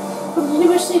player from the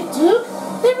University of Duke?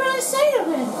 They really say to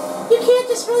him, you can't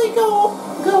just really go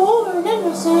over and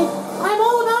then say, I'm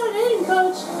all about it in,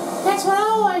 coach. That's what I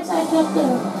always kept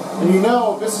doing. And you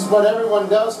know, this is what everyone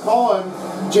does call him,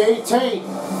 J. Tate,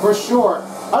 for short.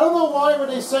 I don't know why would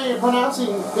they say pronouncing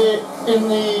it in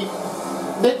the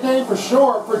nickname for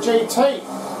short for J. Tate.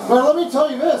 But let me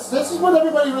tell you this is what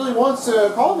everybody really wants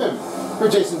to call him for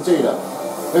Jason Tatum.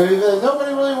 If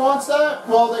nobody really wants that,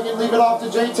 well, they can leave it off to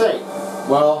J. Tate.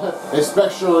 Well,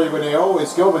 especially when they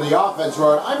always go with the offense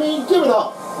run. I mean, give it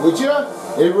up, would you?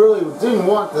 It really didn't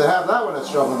want to have that one a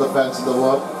struggle defensive to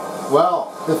look.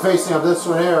 Well, the facing of this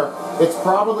one here, it's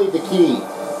probably the key.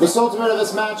 This ultimate of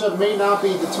this matchup may not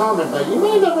be determined, but you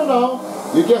may never know.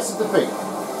 You guess it to fate.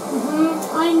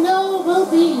 I know it will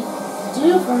be.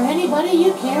 Do for anybody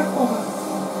you care for.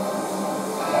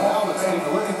 Now let's take a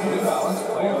look at the New Balance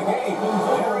player of the game,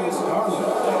 Darius Garland.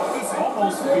 It's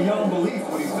almost beyond belief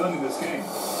what he's done in this game.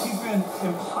 He's been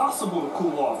impossible to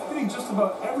cool off, hitting just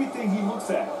about everything he looks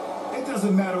at. It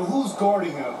doesn't matter who's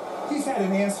guarding him. He's had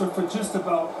an answer for just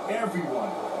about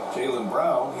everyone. Jaylen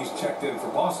Brown, he's checked in for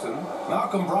Boston.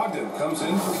 Malcolm Brogdon comes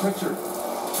in for Pritchard.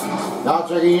 Now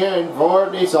checking in for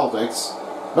the Celtics,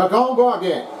 Malcolm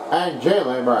Brogdon and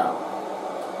Jaylen Brown.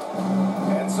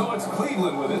 And so it's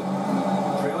Cleveland with it,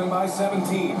 trailing by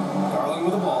 17. Garland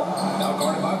with the ball, now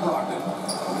guarded by Brogdon.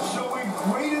 Showing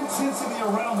great intensity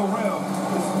around the rim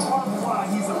is part of why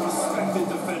he's a respected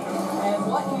defender. And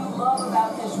what you love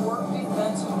about his work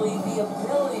defensively, the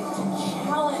ability to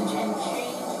challenge and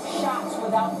change shots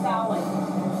without fouling.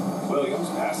 Williams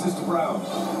passes to Brown.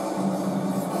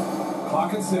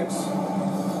 Clock at 6.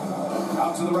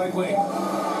 Out to the right wing.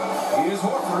 Here's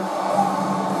Horford.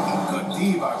 Good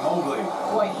D by Mobley.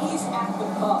 Boy, he's at the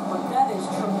cup, but that is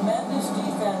tremendous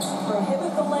defense.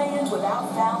 Prohibit the lay-in without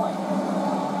fouling.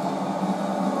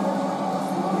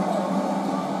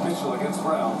 Mitchell against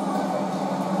Brown.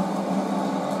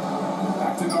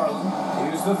 Back to Garland.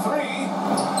 Here's the 3.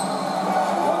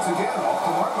 And once again, off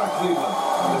the mark by Cleveland.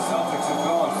 The Celtics have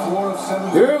gone 4 of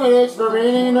 7. 2 minutes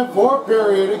remaining in the fourth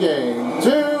period of game.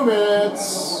 2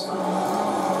 minutes.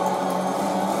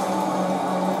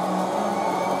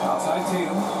 Outside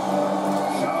Tatum.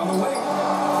 Shot on the wing.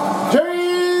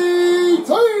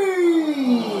 JT!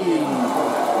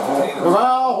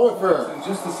 Jamal Horford. In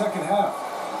just the second half.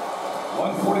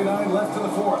 1:49 left in the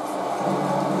fourth.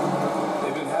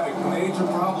 They've been having major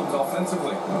problems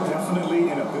offensively. Definitely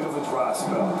in a bit of a dry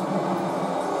spell.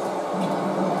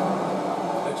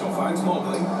 Mitchell finds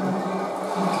Mobley.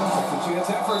 Second chance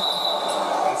effort.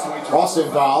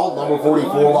 Boston foul, number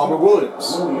 44, Robert Williams.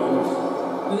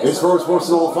 His first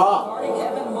personal foul.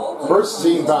 First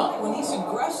team foul. When he's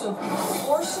aggressive,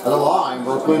 At the line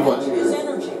for Cleveland.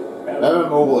 Evan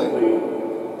Mobley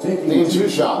taking 2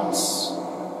 shots.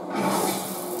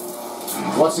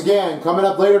 Once again, coming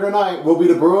up later tonight will be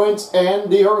the Bruins and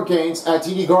the Hurricanes at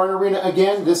TD Garden Arena.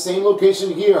 Again, the same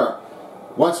location here.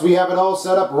 Once we have it all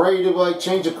set up, ready to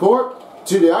change the court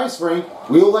to the ice rink,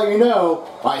 we'll let you know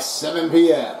by 7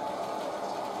 p.m.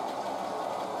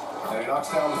 And he knocks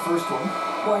down the first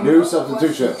one. New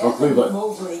substitution for Cleveland.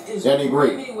 Danny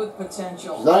Green,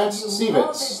 Lance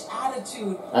Stevens,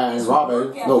 and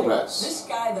Robin Lopez. This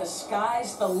guy, the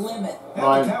sky's the limit.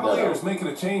 And the Cavaliers making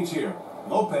a change here.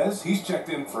 Lopez, he's checked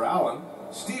in for Allen.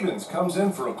 Stevens comes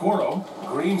in for Okoro.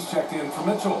 Green's checked in for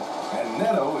Mitchell. And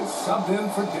Neto is subbed in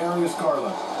for Darius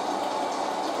Garland.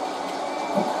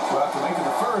 So after making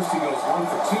the first, he goes 1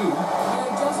 for 2. And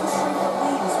he doesn't shrink the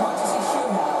lead as much as he should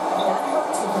have. That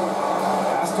hurts a bit.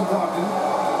 Pass to Brogdon.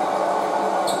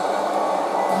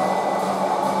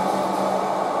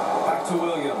 Back to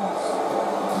Williams.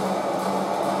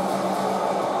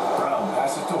 Brown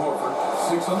passes to Horford.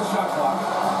 6 on the shot clock.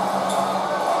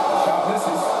 The shot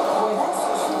misses. Boy, that's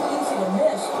too easy to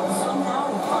miss, but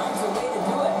somehow he finds a way to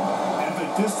do it. And the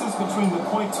distance between the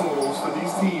point totals for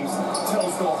these teams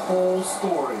tells the whole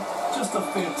story. Just a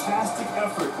fantastic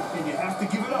effort, and you have to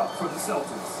give it up for the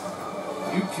Celtics.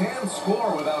 You can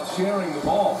score without sharing the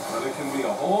ball, but it can be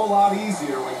a whole lot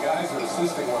easier when guys are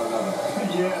assisting one another.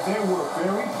 Yeah, they were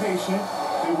very patient.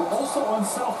 They were also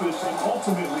unselfish, and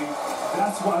ultimately,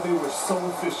 that's why they were so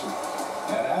efficient.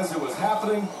 And as it was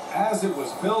happening, as it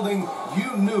was building,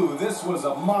 you knew this was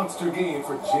a monster game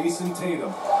for Jason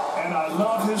Tatum. And I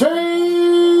love his...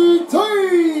 JT!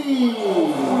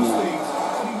 First things,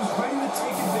 but he was ready to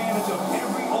take advantage of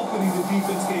every opening the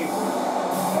defense gave him.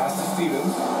 Pass to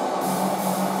Stevens.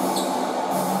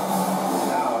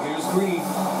 Now here's Green.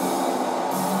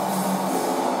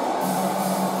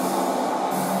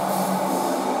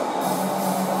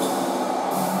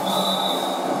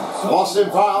 Boston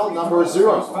foul, number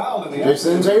 0.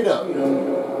 Jason Tatum.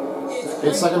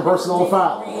 His second personal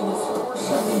foul.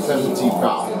 17th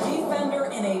foul.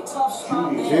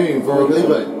 Team for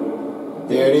Cleveland.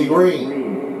 Danny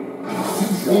Green.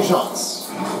 3 shots.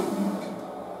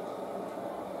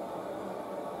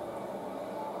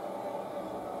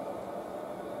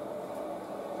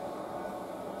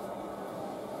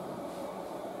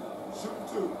 Shoot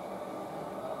 2.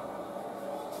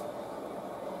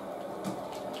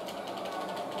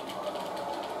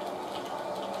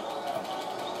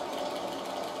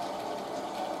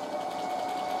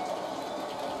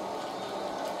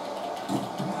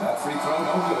 That free throw,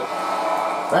 no good.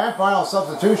 And final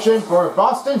substitution for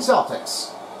Boston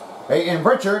Celtics. Peyton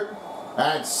Pritchard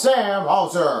and Sam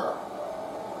Hauser.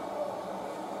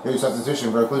 New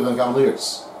substitution for Cleveland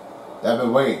Cavaliers.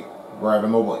 Devin Wade for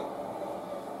Evan Mobley.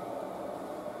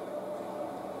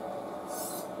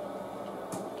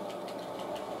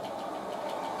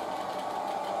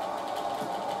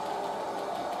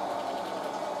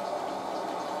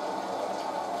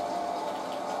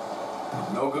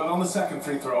 No good on the second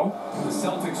free throw. The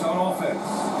Celtics on offense.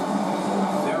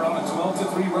 They're on a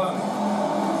 12-3 run.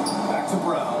 Back to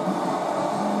Brown.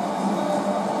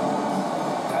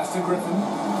 Pass to Griffin.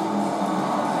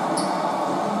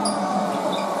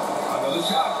 Another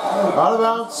shot. Out of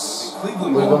bounds.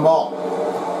 Cleveland ball.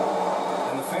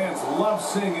 And the fans love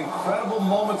seeing incredible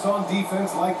moments on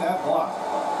defense like that block.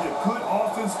 Yeah, good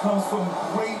offense comes from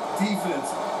great defense.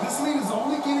 This league is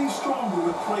only getting stronger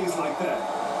with plays like that.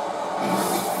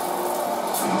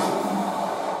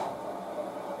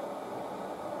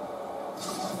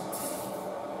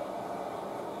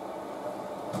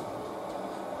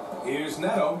 Here's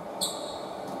Neto.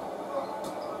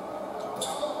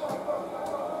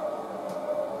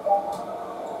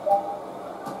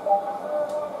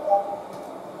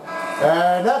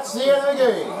 And that's the end of the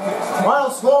game.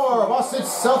 Final score, Boston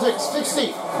Celtics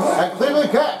 60 and Cleveland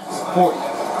Cavs 40.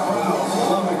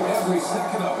 Every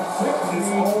second of it.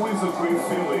 It's always a great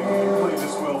feeling when you play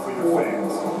this well for your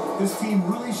fans. This team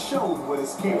really showed what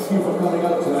it's capable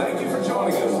of. Thank you for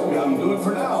joining us. That'll do it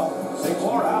for now.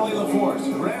 For Allie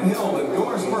LaForce, Grant Hill, and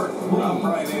Doris Burton, I'm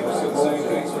Brian Anderson saying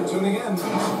thanks for tuning in.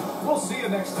 We'll see you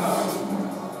next time.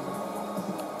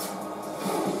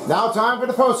 Now time for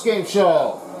the post-game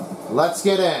show. Let's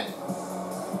get in.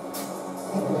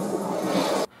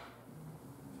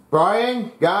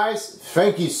 Brian, guys,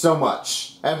 thank you so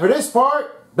much. And for this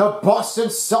part, the Boston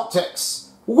Celtics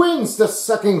wins the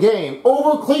second game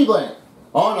over Cleveland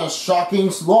on a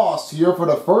shocking loss here for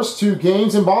the first two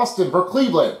games in Boston for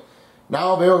Cleveland.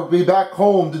 Now they'll be back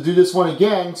home to do this one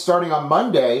again starting on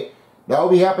Monday. That will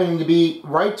be happening to be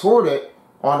right toward it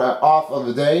on off of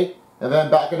the day. And then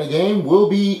back in the game will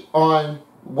be on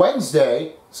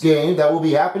Wednesday's game that will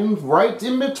be happening right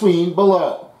in between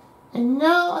below. And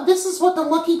now, this is what the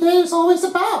lucky day is always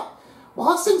about.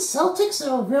 Boston Celtics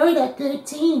are a very that great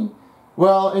team.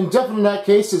 Well, in definitely that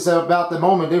case, it's about the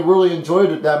moment. They really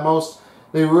enjoyed it that most.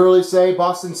 They really say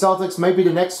Boston Celtics may be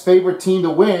the next favorite team to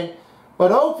win.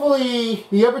 But hopefully,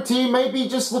 the other team may be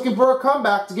just looking for a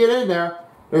comeback to get in there.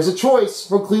 There's a choice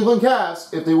for Cleveland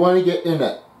Cavs if they want to get in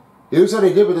it. Here's how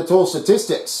they did with the total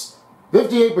statistics.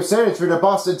 58% for the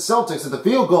Boston Celtics at the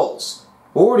field goals.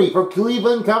 40 for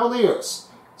Cleveland Cavaliers.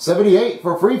 78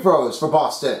 for free throws for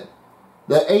Boston.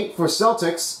 The 8 for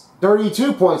Celtics.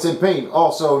 32 points in paint,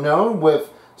 also known with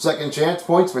second chance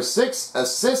points for 6.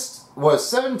 Assists was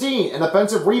 17 and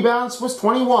offensive rebounds was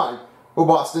 21 for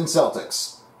Boston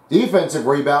Celtics. Defensive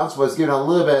rebounds was given a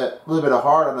little bit of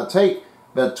hard on the take,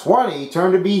 but 20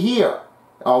 turned to be here.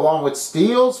 Along with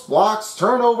steals, blocks,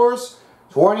 turnovers,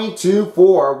 22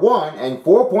 for 1 and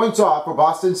 4 points off for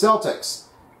Boston Celtics.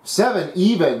 7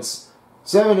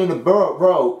 in a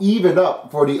row evened up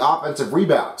for the offensive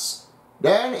rebounds.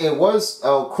 Then it was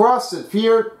across the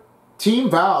field,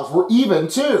 team fouls were even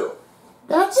too.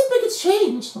 That's the biggest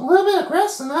change. A little bit of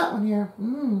aggressive in that one here.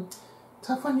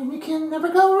 Tough one, you can never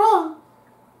go wrong.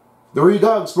 3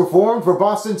 dunks performed for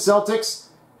Boston Celtics.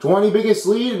 20 biggest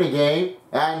lead in the game,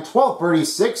 and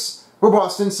 12-36 for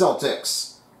Boston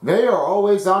Celtics. They are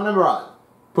always on the run.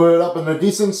 Put it up in a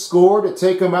decent score to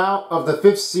take them out of the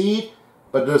 5th seed,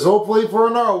 but there's hopefully for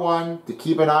another one to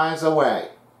keep an eyes away.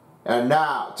 And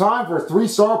now, time for 3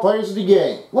 star players of the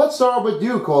game. Let's start with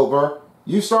you, Clover.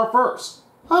 You start first.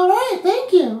 Alright,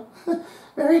 thank you.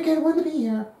 Very good one to be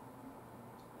here.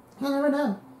 You never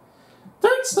know.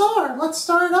 3rd star, let's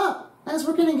start it up, as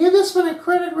we're going to give this one a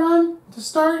credit run to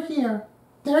start here.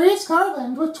 Darius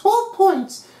Garland with 12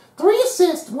 points, 3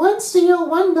 assists, 1 steal,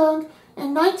 1 dunk,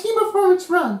 and 19 performance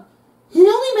run. He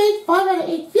only made 5 out of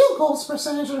 8 field goals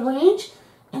percentage range,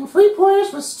 and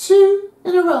 3-pointers was 2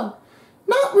 in a row.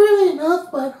 Not really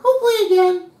enough, but hopefully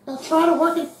again, they'll try to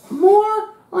work it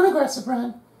more on aggressive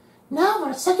run. Now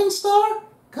our 2nd star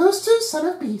goes to Son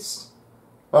of Beast.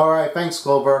 Alright, thanks,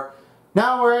 Clover.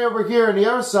 Now we're over here on the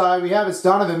other side, we have is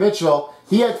Donovan Mitchell.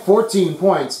 He had 14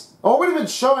 points. Already been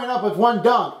showing up with 1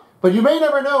 dunk, but you may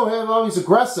never know him while he's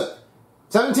aggressive.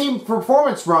 17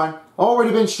 performance run,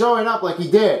 already been showing up like he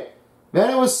did. Then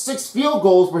it was 6 field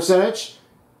goals percentage,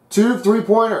 2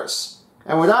 3-pointers.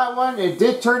 And with that one, it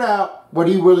did turn out what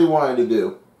he really wanted to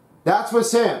do. That's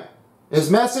what's him. His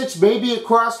message may be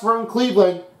across from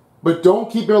Cleveland, but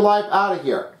don't keep your life out of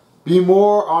here. Be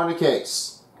more on the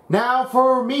case. Now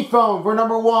for me phone for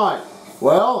number 1.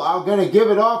 Well, I'm going to give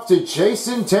it off to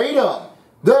Jason Tatum.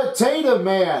 The Tatum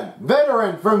man,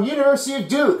 veteran from University of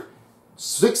Duke.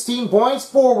 16 points,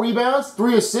 4 rebounds,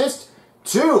 3 assists,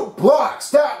 2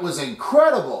 blocks. That was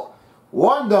incredible.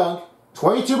 1 dunk,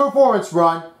 22 performance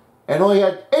run, and only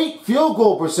had 8 field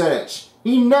goal percentage.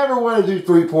 He never wanted to do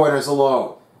 3-pointers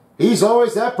alone. He's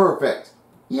always that perfect.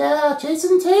 Yeah,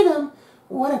 Jason Tatum.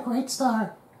 What a great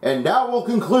star. And that will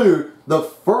conclude the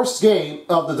first game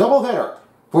of the doubleheader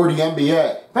for the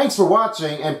NBA. Thanks for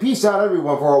watching, and peace out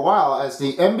everyone for a while as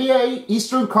the NBA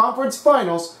Eastern Conference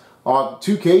Finals on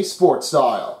 2K Sports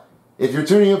Style. If you're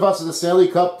tuning in with us in the Stanley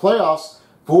Cup playoffs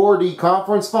for the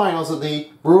conference finals of the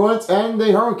Bruins and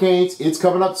the Hurricanes, it's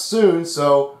coming up soon,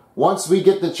 so once we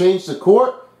get the change to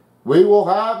court, we will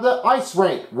have the ice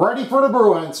rink ready for the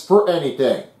Bruins for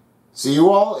anything. See you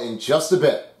all in just a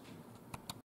bit.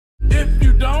 If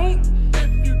you don't,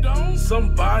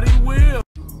 somebody will.